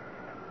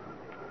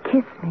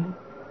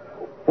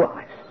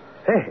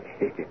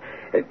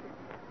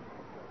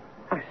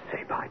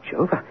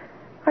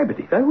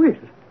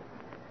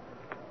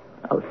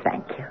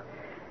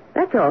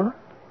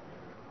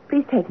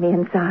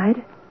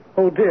 inside.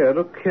 Oh, dear,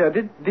 look here.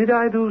 Did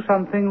I do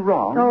something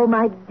wrong? Oh,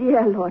 my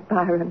dear Lord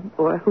Byron,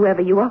 or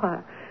whoever you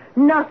are.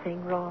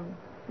 Nothing wrong.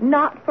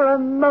 Not for a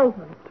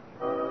moment.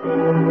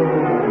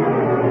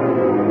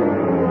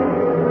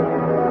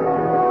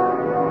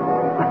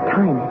 What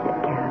time is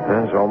it,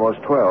 Cab? It's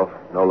almost 12.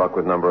 No luck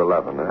with number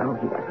 11, huh? Oh,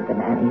 he wasn't the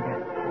man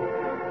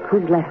either.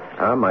 Who's left?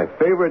 My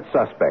favorite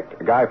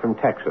suspect, a guy from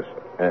Texas.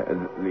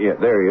 Yeah,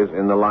 there he is,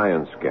 in the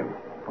lion skin.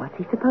 What's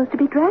he supposed to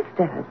be dressed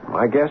as?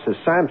 My guess is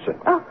Samson.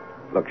 Oh.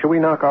 Look, should we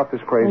knock off this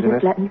Well,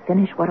 craziness? just let me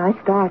finish what I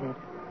started.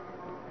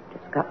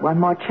 Just got one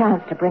more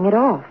chance to bring it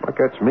off. What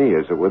gets me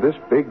is that with this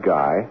big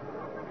guy,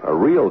 a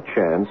real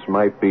chance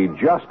might be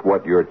just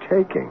what you're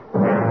taking.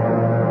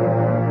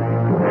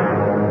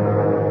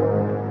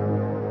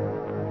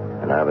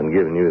 And I've been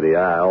giving you the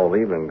eye all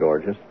evening,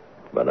 gorgeous,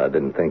 but I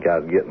didn't think I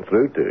was getting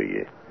through to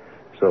you.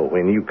 So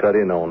when you cut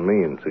in on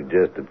me and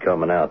suggested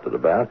coming out to the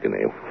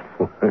balcony,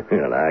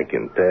 and I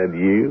can tell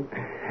you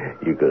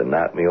could have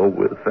knocked me over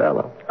with a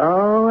fellow.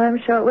 Oh, I'm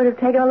sure it would have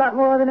taken a lot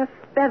more than a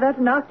feather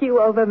to knock you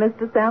over,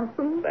 Mr.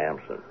 Sampson.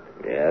 Sampson.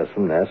 Yes,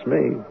 and that's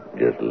me.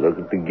 Just look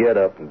at the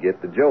get-up and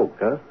get the joke,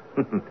 huh?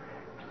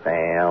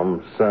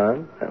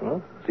 Samson.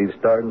 See the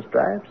starting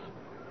stripes?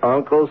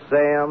 Uncle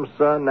Sam's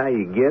son. Now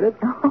you get it?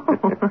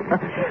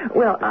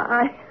 Well,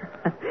 I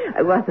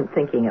wasn't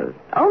thinking of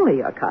only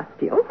your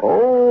costume.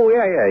 Oh,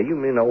 yeah. You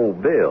mean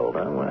old build,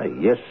 huh? Well,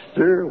 yes,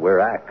 sir.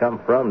 Where I come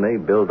from, they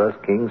build us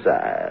king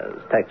size.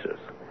 Texas.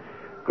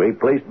 Great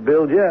place to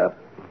build you up.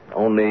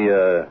 Only,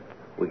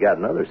 we got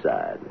another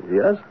side.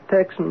 Us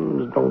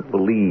Texans don't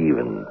believe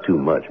in too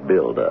much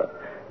build-up,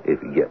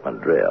 if you get my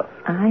drift.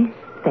 I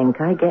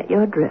think I get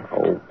your drift.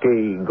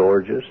 Okay,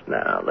 gorgeous.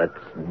 Now, let's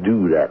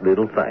do that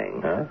little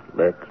thing, huh?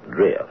 Let's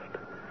drift.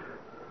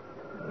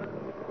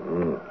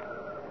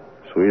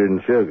 Sweeter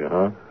than sugar,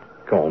 huh?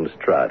 Come on, let's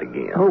try it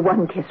again. Oh,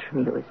 one kiss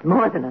from you is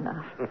more than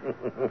enough.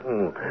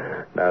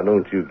 Now,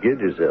 don't you kid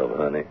yourself,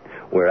 honey.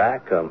 Where I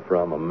come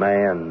from, a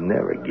man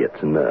never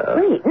gets enough.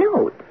 Wait,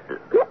 no.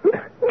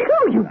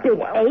 No, you big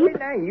ape.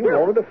 Now, you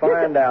wanted to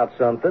find out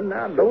something.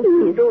 Now, don't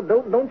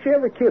you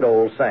ever kid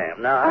old Sam.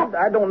 Now,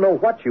 I don't know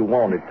what you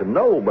wanted to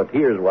know, but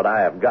here's what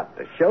I have got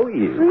to show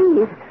you.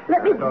 Please,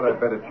 let me... I thought I'd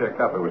better check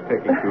up. It was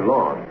taking too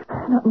long.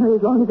 Not nearly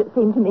as long as it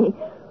seemed to me.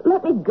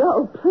 Let me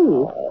go,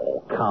 please.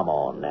 Oh, come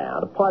on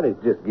now. The party's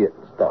just getting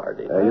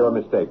started. Your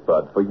mistake,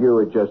 Bud. For you,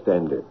 it just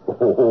ended.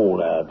 Oh,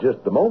 now,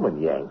 just a moment,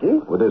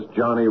 Yankee. Would this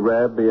Johnny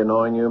Reb be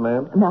annoying you,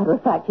 ma'am? Matter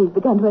of fact, he's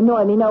begun to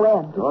annoy me no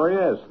end. Oh,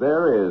 yes,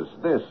 there is.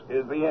 This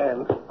is the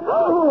end.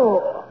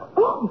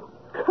 Oh,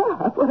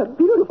 God, what a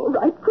beautiful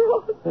right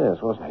cross.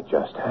 Yes, wasn't it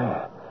just?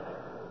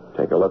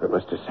 Take a look at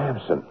Mr.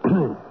 Sampson.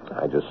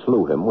 I just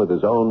slew him with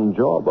his own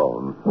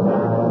jawbone.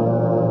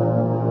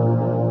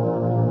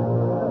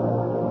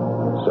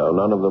 So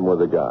none of them were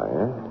the guy,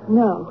 eh?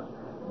 No.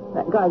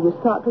 That guy you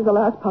sought was the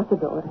last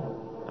possibility.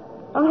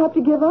 I'll have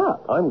to give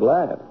up. I'm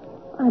glad.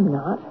 I'm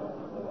not.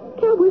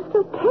 Cal, we're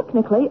still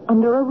technically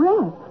under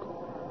arrest.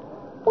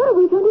 What are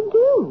we going to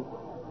do?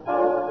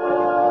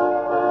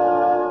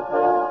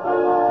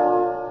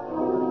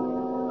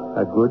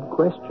 A good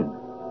question.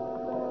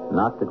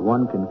 Not that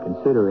one can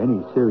consider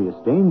any serious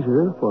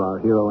danger for our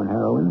hero and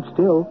heroine.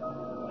 Still,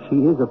 she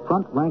is a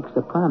front-rank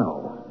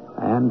soprano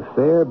and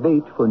fair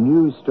bait for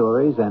news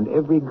stories and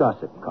every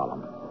gossip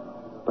column,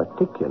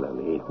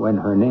 particularly when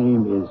her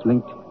name is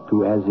linked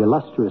to as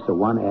illustrious a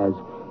one as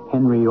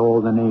Henry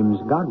All the Names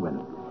Godwin,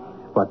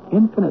 but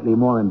infinitely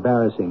more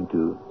embarrassing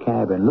to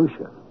Cab and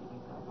Lucia.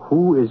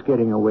 Who is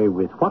getting away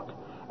with what,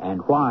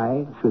 and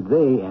why should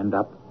they end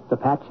up the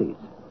patsies?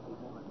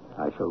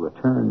 I shall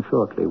return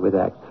shortly with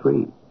Act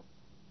 3.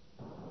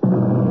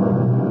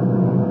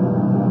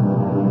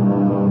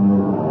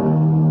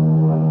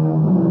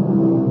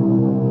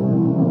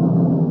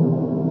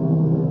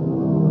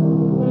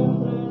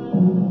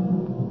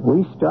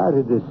 We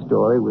started this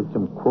story with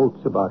some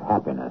quotes about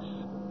happiness.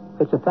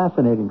 It's a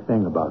fascinating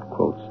thing about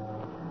quotes.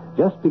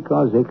 Just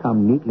because they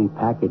come neatly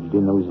packaged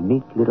in those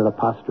neat little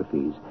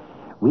apostrophes,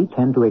 we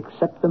tend to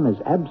accept them as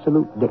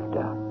absolute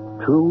dicta,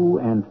 true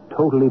and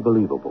totally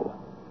believable.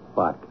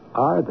 But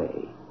are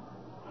they?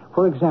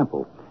 For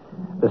example,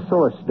 the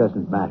source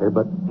doesn't matter,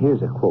 but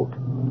here's a quote.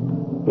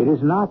 It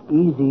is not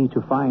easy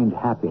to find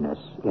happiness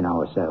in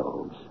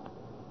ourselves,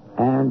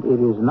 and it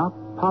is not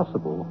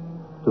possible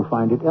to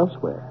find it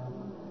elsewhere.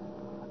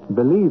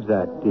 Believe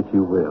that, if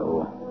you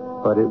will,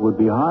 but it would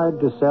be hard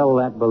to sell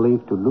that belief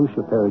to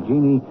Lucia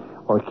Perugini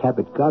or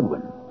Cabot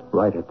Godwin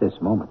right at this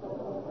moment.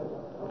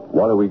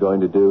 What are we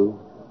going to do?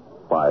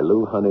 Why,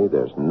 Lou, honey,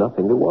 there's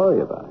nothing to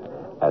worry about.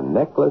 A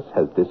necklace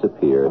has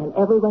disappeared. And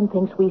everyone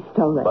thinks we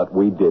stole it. But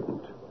we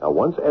didn't. Now,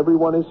 once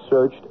everyone is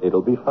searched,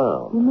 it'll be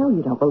found. You know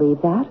you don't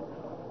believe that.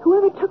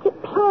 Whoever took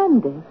it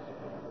planned this.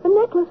 The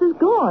necklace is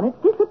gone.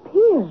 It's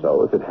disappeared.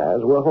 So if it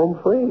has, we're home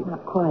free.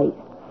 Not quite.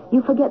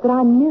 You forget that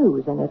I'm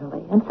news in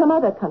Italy and some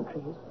other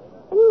countries.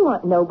 And you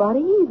aren't nobody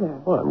either.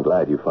 Well, I'm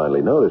glad you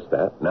finally noticed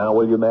that. Now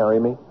will you marry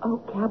me?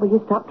 Oh, Cab, will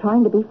you stop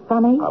trying to be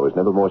funny? I was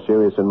never more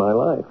serious in my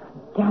life.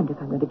 Damned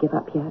if I'm going to give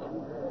up yet.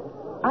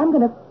 I'm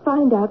going to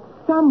find out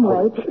some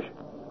way to...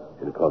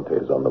 Il Conte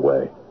is on the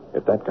way.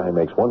 If that guy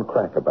makes one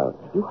crack about...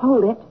 You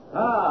hold it.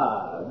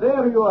 Ah,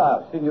 there you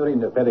are,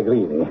 Signorina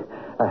Pellegrini.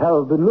 I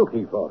have been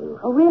looking for you.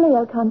 Oh, really,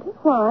 El Conte?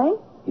 Why?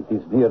 It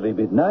is nearly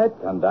midnight,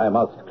 and I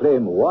must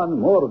claim one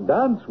more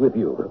dance with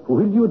you.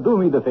 Will you do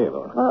me the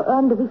favor? Well,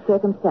 under the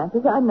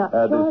circumstances, I'm not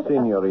sure... The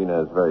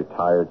Signorina is very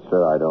tired,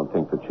 sir. I don't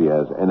think that she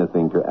has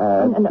anything to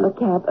add. No,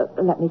 Cab,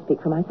 let me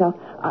speak for myself.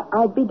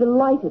 I'd be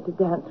delighted to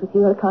dance with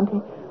you, El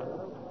Conte.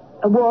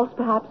 A waltz,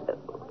 perhaps.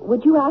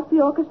 Would you ask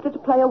the orchestra to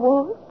play a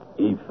waltz?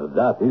 If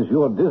that is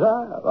your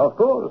desire, of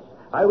course.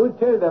 I will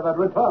tell them and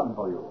return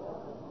for you.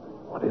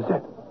 What is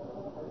it?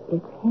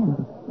 It's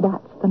him.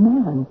 That's the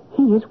man.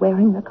 He is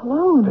wearing the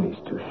cologne. But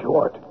he's too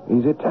short.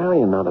 He's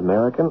Italian, not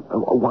American.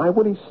 Why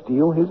would he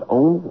steal his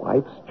own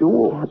wife's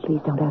jewels? Cab,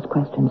 please don't ask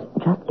questions.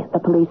 Just get the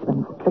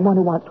policeman, the one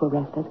who wants to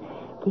arrest us.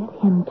 Get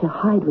him to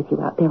hide with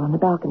you out there on the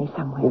balcony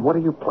somewhere. Well, what are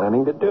you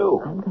planning to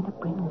do? I'm going to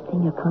bring the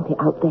Signor Conte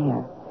out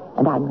there.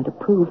 And I'm going to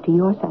prove to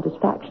your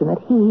satisfaction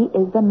that he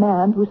is the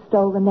man who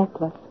stole the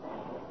necklace.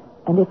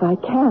 And if I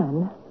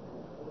can,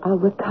 I'll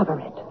recover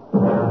it.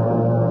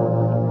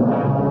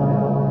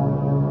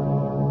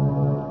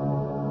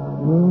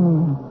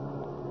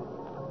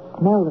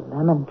 Smell the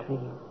lemon trees.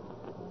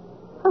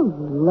 How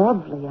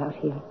lovely out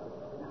here.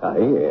 Ah,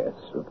 yes.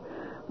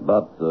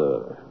 But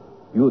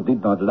you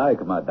did not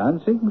like my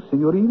dancing,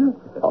 Signorina?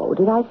 Oh,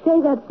 did I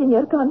say that,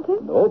 Signor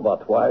Conte? No,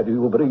 but why do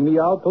you bring me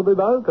out to the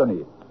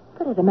balcony?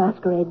 But at a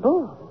masquerade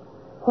ball,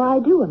 why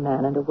do a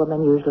man and a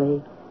woman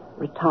usually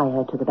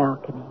retire to the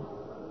balcony?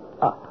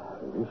 Ah,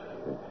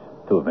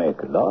 to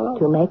make love?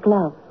 To make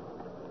love.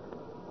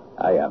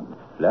 I am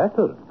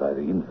flattered by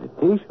the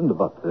invitation,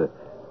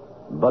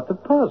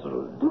 but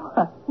puzzled.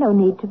 No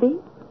need to be.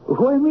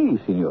 Why me,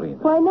 Signorina?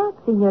 Why not,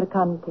 Signor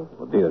Conte?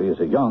 There is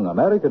a young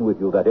American with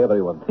you that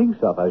everyone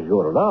thinks of as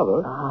your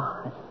lover.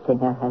 A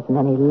singer has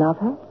many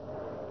lovers.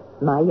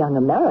 My young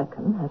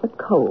American has a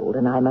cold,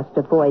 and I must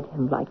avoid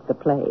him like the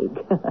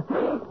plague.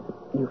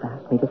 You've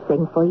asked me to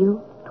sing for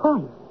you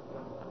twice.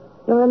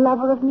 You're a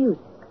lover of music,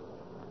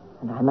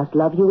 and I must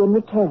love you in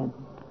return.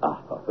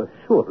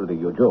 Surely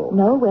you joke.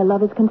 No, where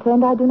love is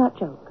concerned, I do not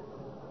joke.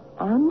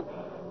 And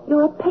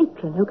you're a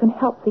patron who can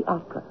help the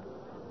opera.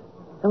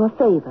 So a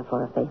favor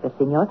for a favor,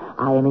 Signor.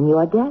 I am in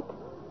your debt,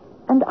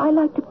 and I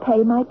like to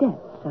pay my debt,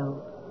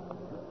 so...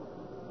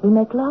 We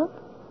make love?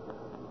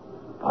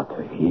 But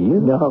here?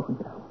 No.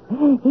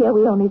 Here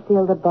we only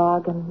seal the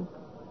bargain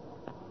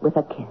with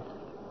a kiss.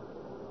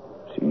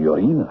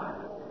 Signorina,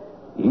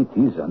 it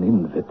is an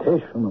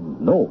invitation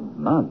no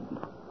man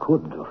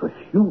could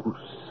refuse.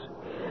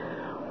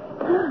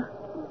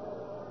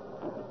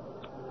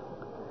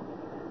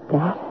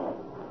 That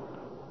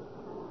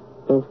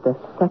is the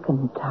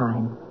second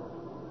time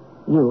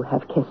you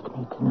have kissed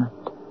me tonight.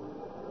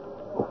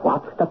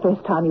 What? The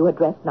first time you were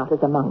dressed not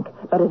as a monk,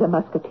 but as a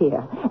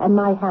musketeer, and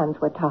my hands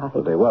were tied.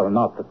 They were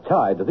not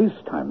tied this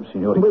time,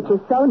 Signorina. Which is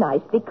so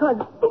nice, because...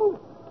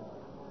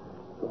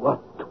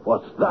 What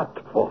was that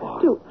for?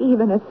 To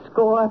even a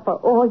score for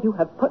all you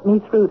have put me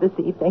through this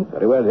evening.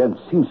 Very well, then,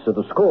 since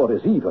the score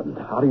is even,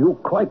 are you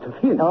quite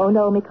finished? Oh,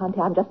 no, mi Conte,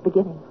 I'm just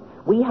beginning.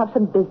 We have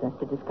some business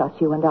to discuss,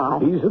 you and I.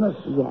 Business?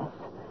 Yes,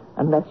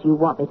 unless you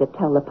want me to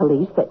tell the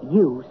police that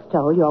you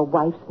stole your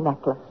wife's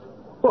necklace.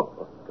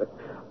 Oh,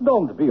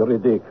 don't be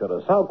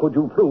ridiculous. How could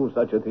you prove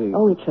such a thing?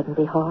 Oh, it shouldn't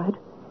be hard.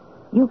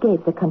 You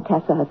gave the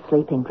Contessa a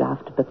sleeping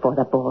draught before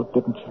the ball,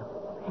 didn't you?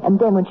 And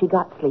then when she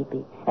got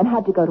sleepy and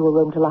had to go to a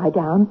room to lie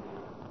down,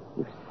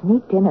 you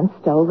sneaked in and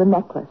stole the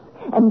necklace.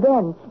 And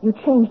then you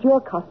changed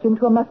your costume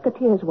to a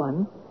musketeer's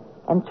one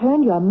and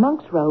turned your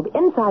monk's robe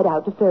inside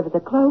out to serve as a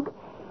cloak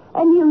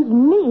and used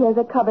me as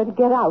a cover to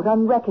get out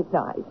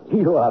unrecognized.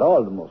 You are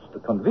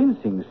almost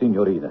convincing,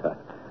 Signorina.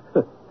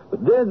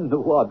 Then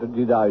what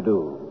did I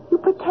do? You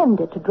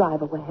pretended to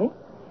drive away,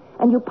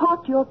 and you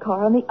parked your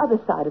car on the other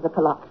side of the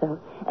palazzo,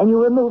 and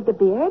you removed the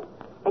beard,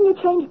 and you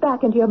changed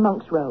back into your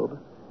monk's robe.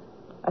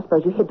 I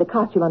suppose you hid the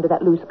costume under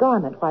that loose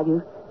garment while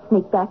you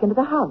sneaked back into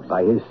the house.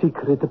 By a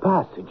secret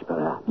passage,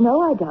 perhaps.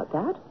 No, I doubt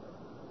that.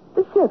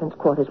 The servants'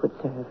 quarters would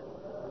serve.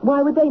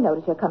 Why would they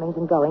notice your comings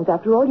and goings?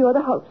 After all, you're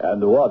the host.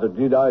 And what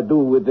did I do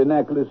with the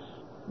necklace?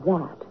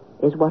 That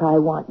is what I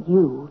want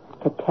you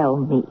to tell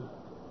me.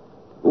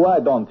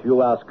 Why don't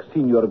you ask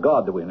Signor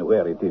Godwin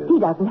where it is? He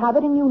doesn't have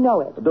it, and you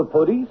know it. The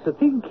police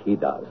think he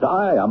does.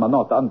 I am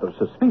not under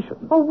suspicion.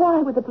 Well,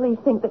 why would the police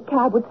think that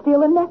Cab would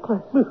steal a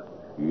necklace?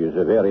 He is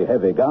a very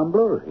heavy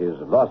gambler. His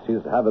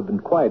losses have been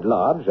quite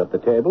large at the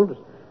tables.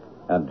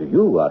 And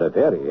you are a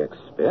very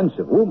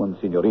expensive woman,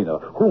 Signorina,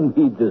 whom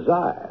he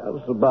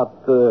desires,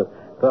 but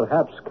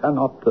perhaps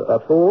cannot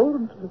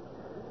afford.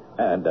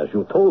 And as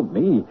you told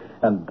me,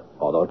 and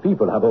other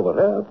people have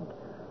overheard,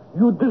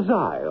 you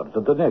desired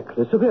the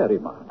necklace very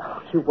much.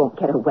 Oh, you won't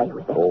get away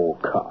with it. Oh,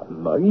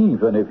 come.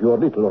 Even if your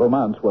little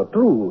romance were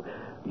true,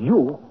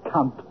 you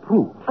can't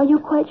prove. Are you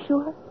quite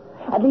sure?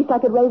 At least I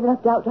could raise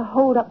enough doubt to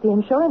hold up the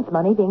insurance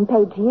money being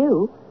paid to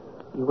you.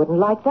 You wouldn't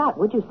like that,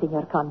 would you,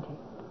 Signor Conte?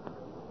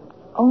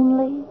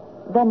 Only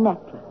the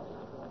necklace.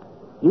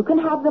 You can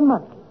have the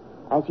money.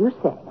 As you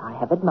say, I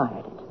have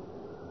admired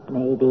it.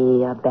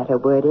 Maybe a better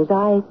word is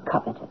I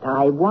covet it.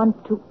 I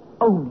want to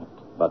own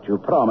it. But you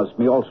promised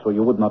me also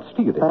you would not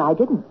steal it. But I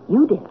didn't.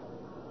 You did.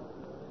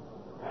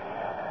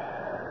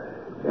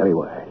 Very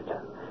well.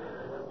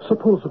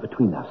 Suppose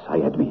between us I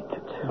admit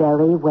it.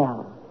 Very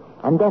well.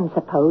 And then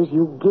suppose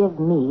you give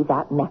me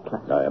that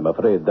necklace. I am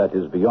afraid that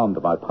is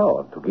beyond my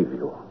power to give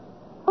you.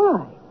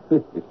 Why?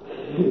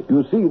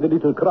 You see the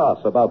little cross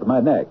about my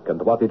neck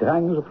and what it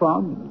hangs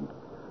from?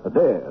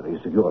 There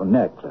is your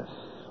necklace.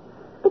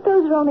 But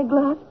those are only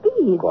glass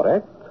beads.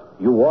 Correct.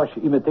 You wash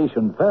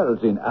imitation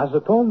pearls in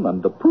acetone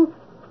and poof,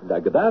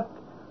 like that,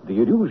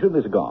 the illusion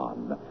is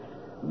gone.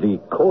 The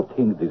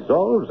coating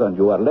dissolves and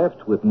you are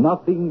left with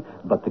nothing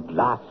but the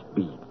glass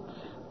beads.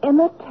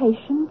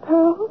 Imitation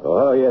pearls?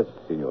 Oh, yes,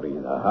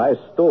 Signorina. I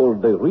stole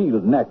the real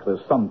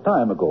necklace some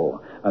time ago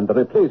and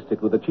replaced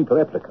it with a cheap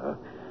replica.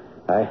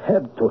 I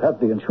had to have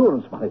the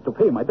insurance money to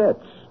pay my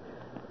debts.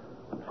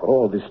 And for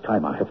all this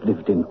time, I have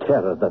lived in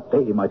terror that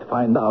they might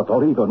find out,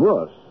 or even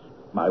worse,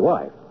 my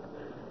wife.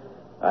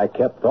 I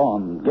kept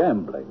on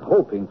gambling,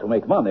 hoping to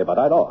make money, but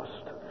I lost.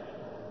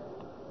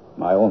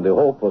 My only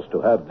hope was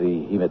to have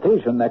the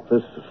imitation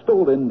necklace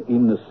stolen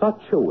in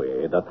such a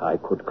way that I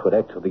could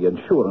collect the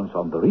insurance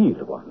on the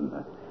real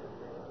one.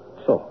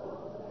 So,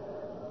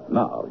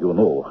 now you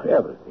know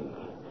everything.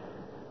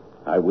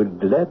 I will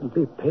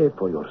gladly pay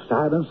for your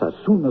silence as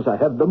soon as I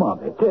have the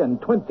money. 10,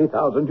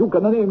 20,000. You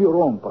can name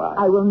your own price.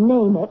 I will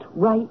name it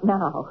right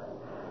now.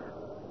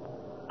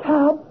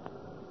 Cab.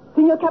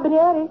 Signor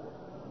Cabinieri.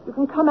 You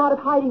can come out of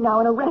hiding now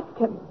and arrest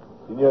him.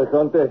 Signor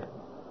Conte,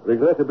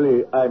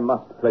 regrettably, I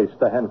must place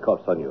the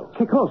handcuffs on you.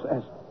 Che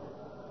cosa?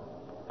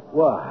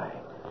 Why,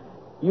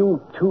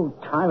 you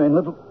two-timing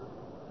little...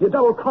 You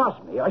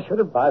double-crossed me. I should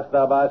have...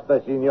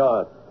 Basta,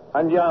 signor.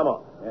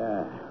 Andiamo.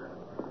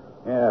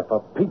 Yeah, for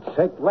Pete's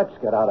sake, let's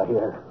get out of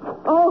here.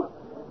 Oh,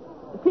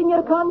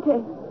 Signor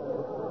Conte.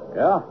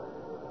 Yeah?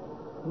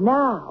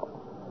 Now,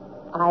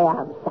 I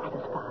am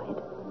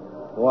satisfied.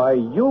 Why,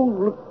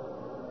 you...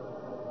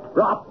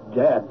 drop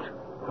dead.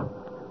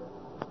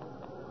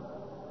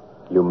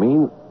 You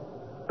mean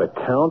the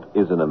Count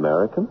is an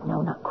American?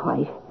 No, not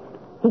quite.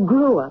 He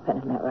grew up in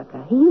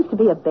America. He used to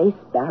be a bass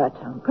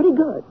baritone. Pretty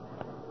good.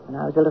 When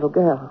I was a little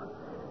girl.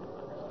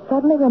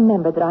 Suddenly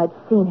remembered that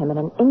I'd seen him in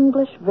an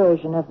English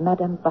version of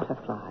Madame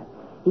Butterfly.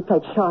 He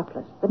played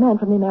Sharpless, the man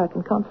from the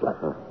American consulate.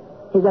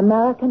 His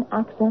American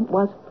accent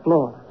was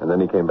flawless. And then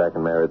he came back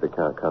and married the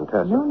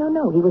Contessa?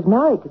 No. He was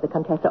married to the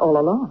Contessa all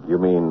along. You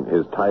mean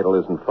his title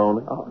isn't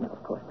phony? Oh, no,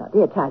 of course not.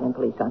 The Italian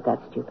police aren't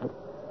that stupid.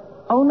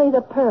 Only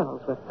the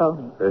pearls were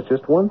phony. There's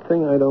just one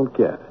thing I don't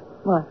get.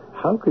 What?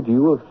 How could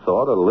you have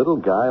thought a little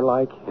guy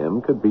like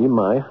him could be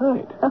my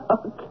height?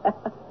 Oh,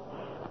 Cass.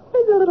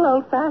 He's a little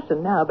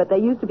old-fashioned now, but there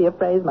used to be a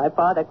phrase my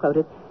father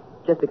quoted,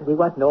 just because he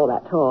wasn't all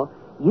that tall.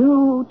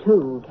 You,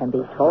 too, can be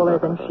taller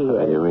than she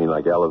is. You mean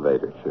like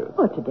elevator shoes?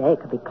 Well, today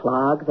it could be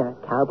clogs or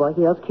cowboy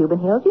heels, Cuban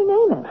heels, you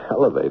name it.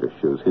 Elevator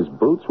shoes? His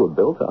boots were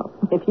built up.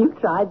 If you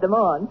tried them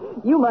on,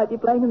 you might be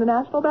playing in the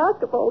National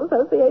Basketball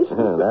Association.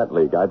 In that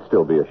league, I'd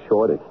still be a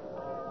shorty.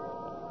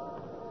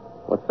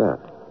 What's that?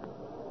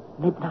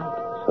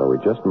 Midnight. So we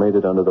just made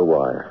it under the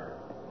wire.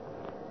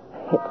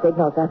 It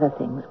signals other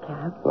things,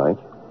 Cab. Like?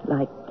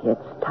 Like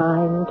it's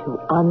time to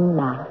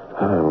unmask.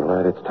 I'm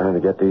glad it's time to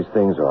get these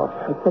things off.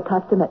 It's the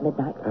custom at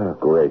midnight. Oh,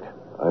 great.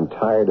 I'm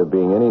tired of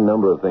being any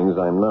number of things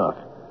I'm not.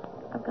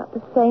 I've got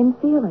the same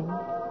feeling.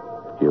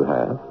 You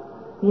have?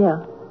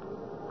 Yeah.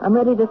 I'm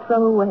ready to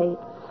throw away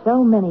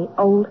so many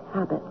old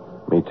habits.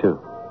 Me too.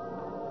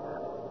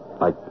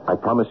 I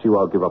promise you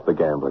I'll give up the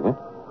gambling, eh?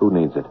 Who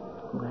needs it?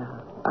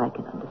 Well, I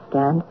can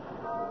understand.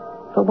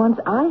 For once,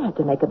 I had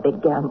to make a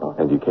big gamble.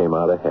 And you came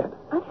out ahead?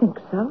 I think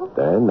so.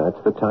 Then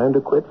that's the time to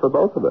quit for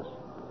both of us.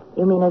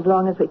 You mean as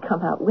long as we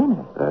come out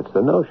winners? That's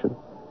the notion.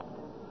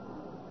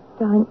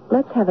 Darling,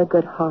 let's have a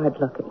good hard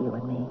look at you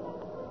and me.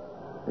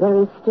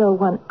 There is still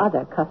one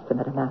other custom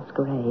at a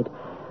masquerade.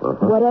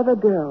 Uh-huh. Whatever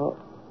girl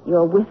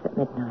you're with at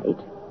midnight,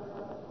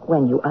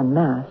 when you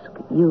unmask,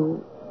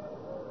 you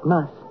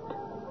must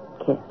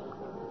kiss.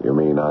 You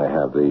mean I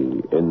have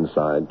the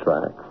inside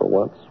track for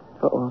once?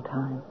 For all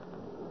time.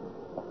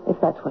 If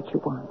that's what you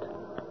want.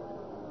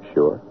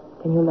 Sure.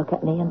 Can you look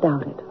at me and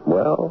doubt it?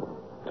 Well,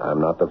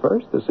 I'm not the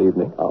first this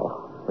evening.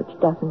 Oh, which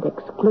doesn't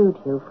exclude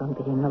you from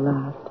being the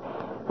last.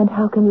 And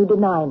how can you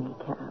deny me,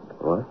 Cab?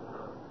 What?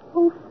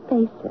 Oh,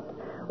 face it.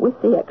 With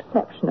the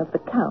exception of the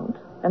Count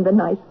and the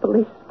nice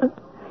policeman,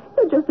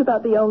 you're just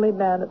about the only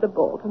man at the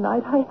ball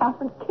tonight I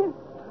haven't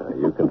kissed.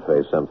 You can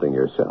face something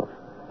yourself.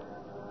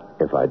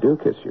 If I do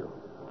kiss you,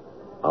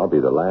 I'll be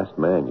the last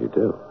man you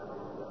do.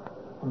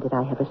 And did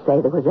I ever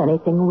say there was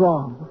anything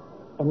wrong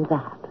in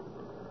that?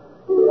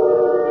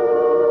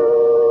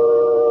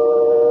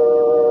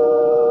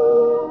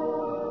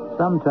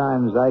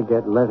 Sometimes I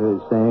get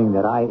letters saying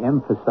that I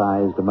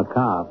emphasize the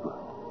macabre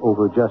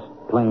over just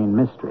plain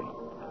mystery,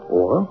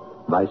 or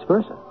vice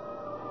versa.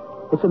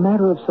 It's a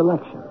matter of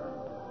selection.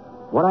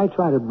 What I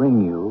try to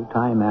bring you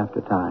time after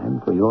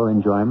time for your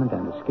enjoyment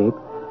and escape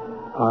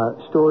are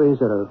stories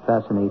that are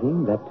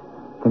fascinating, that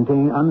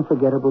contain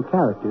unforgettable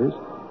characters,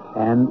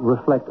 and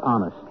reflect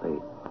honestly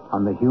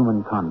on the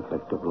human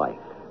conflict of life.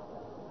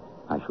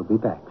 I shall be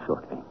back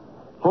shortly.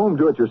 Home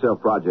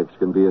do-it-yourself projects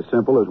can be as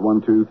simple as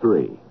 1, 2,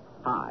 3.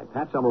 Hi,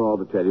 Pat Summerall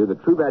to tell you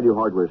that True Value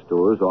hardware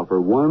stores offer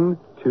 1,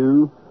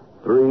 2,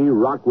 3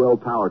 Rockwell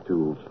power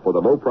tools for the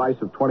low price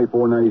of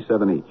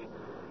 $24.97 each.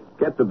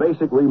 Get the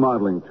basic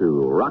remodeling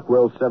tool,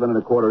 Rockwell 7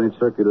 1/4-inch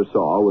circular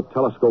saw with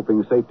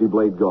telescoping safety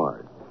blade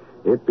guard.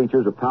 It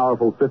features a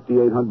powerful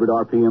 5,800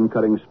 RPM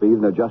cutting speed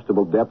and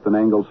adjustable depth and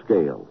angle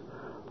scales.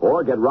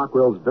 Or get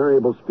Rockwell's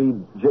variable speed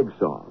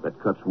jigsaw that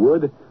cuts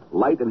wood,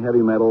 light and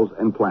heavy metals,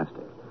 and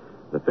plastic.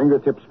 The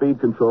fingertip speed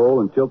control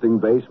and tilting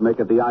base make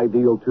it the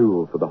ideal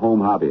tool for the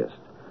home hobbyist.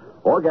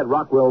 Or get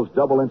Rockwell's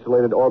double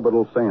insulated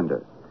orbital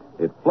sander.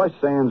 It flush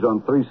sands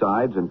on 3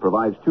 sides and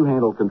provides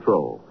 2-handle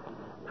control.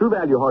 True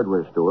Value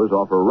hardware stores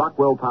offer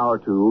Rockwell power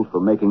tools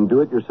for making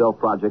do-it-yourself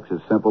projects as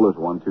simple as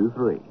 1, 2,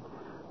 3.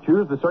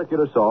 Choose the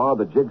circular saw,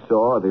 the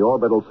jigsaw, or the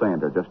orbital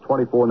sander, just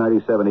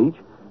 $24.97 each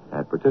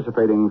at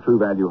participating True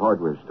Value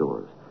hardware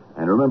stores.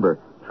 And remember,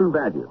 True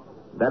Value,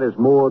 that is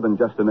more than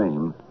just a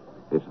name.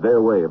 It's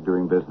their way of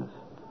doing business.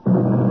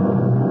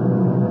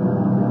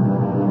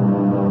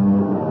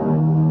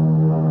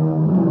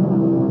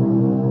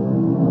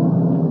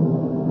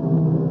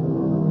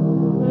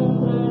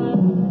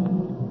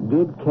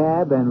 Did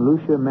Cab and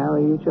Lucia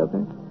marry each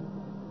other?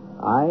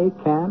 I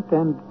can't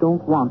and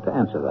don't want to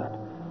answer that.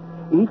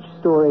 Each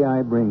story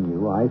I bring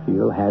you, I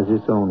feel, has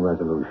its own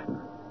resolution.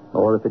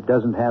 Or if it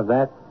doesn't have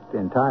that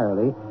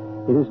entirely,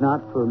 it is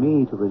not for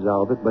me to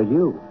resolve it, but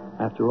you.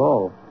 After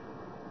all,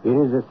 it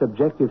is a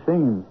subjective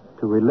thing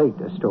to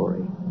relate a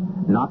story,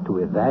 not to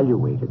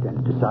evaluate it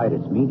and decide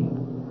its meaning.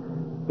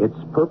 Its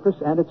purpose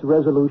and its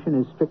resolution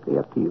is strictly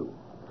up to you,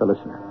 the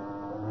listener.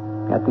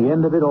 At the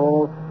end of it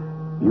all,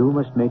 you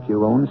must make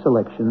your own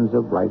selections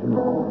of right and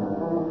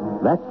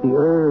wrong. That's the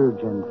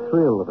urge and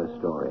thrill of a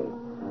story,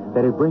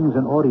 that it brings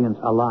an audience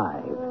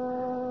alive,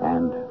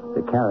 and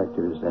the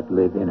characters that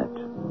live in it,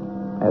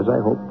 as I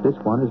hope this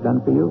one has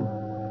done for you.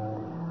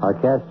 Our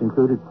cast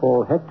included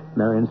Paul Hecht,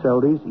 Marion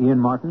Seldes, Ian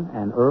Martin,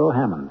 and Earl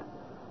Hammond.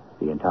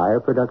 The entire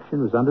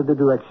production was under the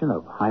direction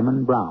of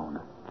Hyman Brown.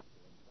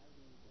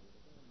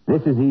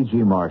 This is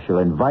E.G. Marshall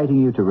inviting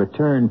you to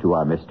return to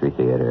our Mystery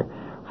Theater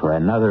for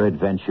another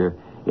adventure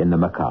in the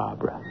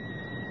macabre.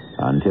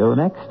 Until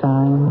next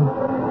time,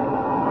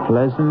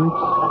 pleasant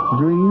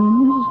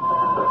dreams.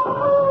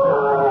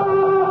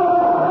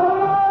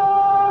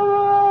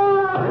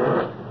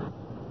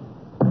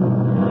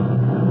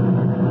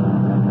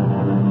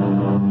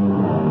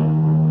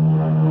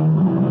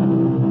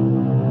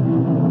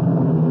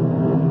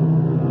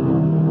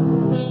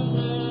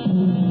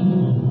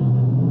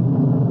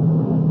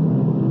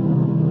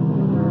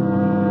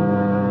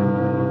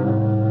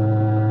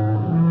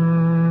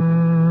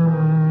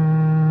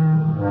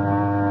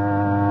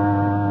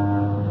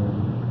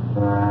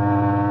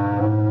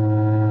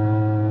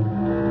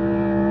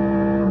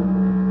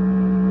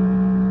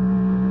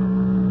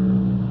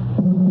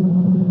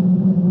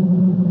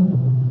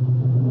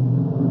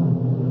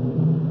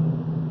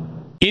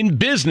 In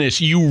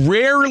business, you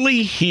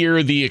rarely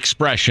hear the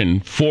expression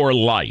for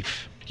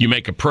life. You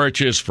make a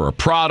purchase for a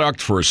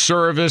product, for a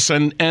service,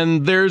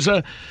 and there's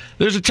a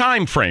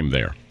time frame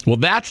there. Well,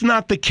 that's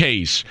not the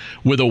case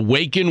with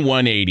Awaken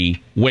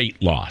 180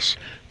 weight loss.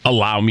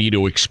 Allow me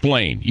to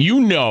explain. You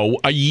know,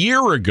 a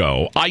year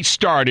ago, I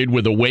started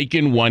with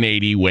Awaken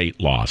 180 weight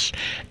loss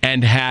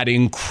and had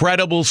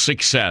incredible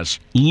success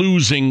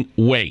losing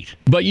weight.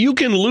 But you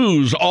can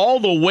lose all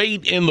the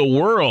weight in the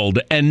world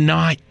and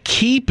not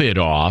keep it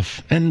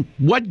off. And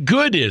what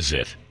good is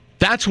it?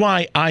 That's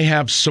why I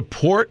have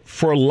support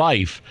for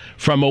life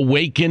from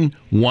Awaken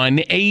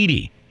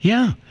 180.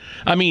 Yeah.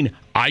 I mean,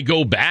 I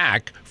go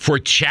back for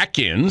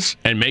check-ins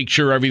and make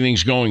sure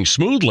everything's going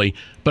smoothly.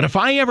 But if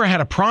I ever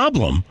had a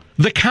problem,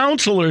 the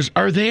counselors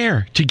are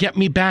there to get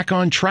me back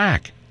on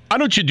track. Why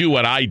don't you do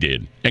what I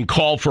did and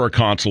call for a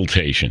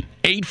consultation?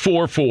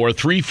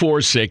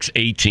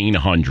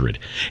 844-346-1800.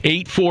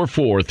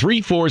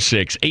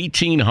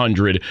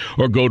 844-346-1800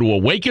 or go to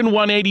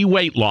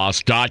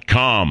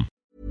awaken180weightloss.com.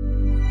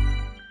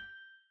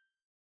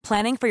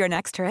 Planning for your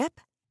next trip?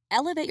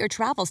 Elevate your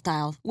travel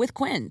style with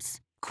Quince.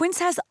 Quince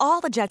has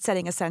all the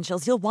jet-setting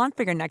essentials you'll want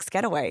for your next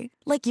getaway,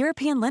 like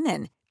European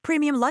linen,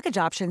 premium luggage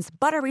options,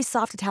 buttery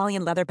soft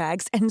Italian leather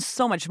bags, and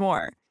so much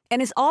more.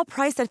 And is all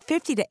priced at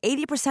 50 to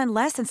 80%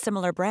 less than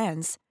similar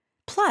brands.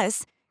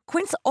 Plus,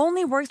 Quince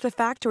only works with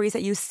factories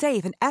that use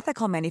safe and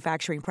ethical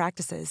manufacturing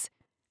practices.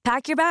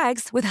 Pack your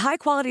bags with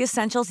high-quality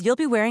essentials you'll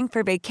be wearing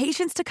for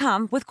vacations to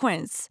come with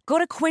Quince. Go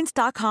to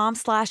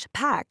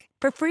quince.com/pack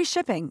for free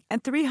shipping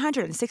and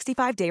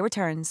 365-day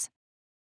returns.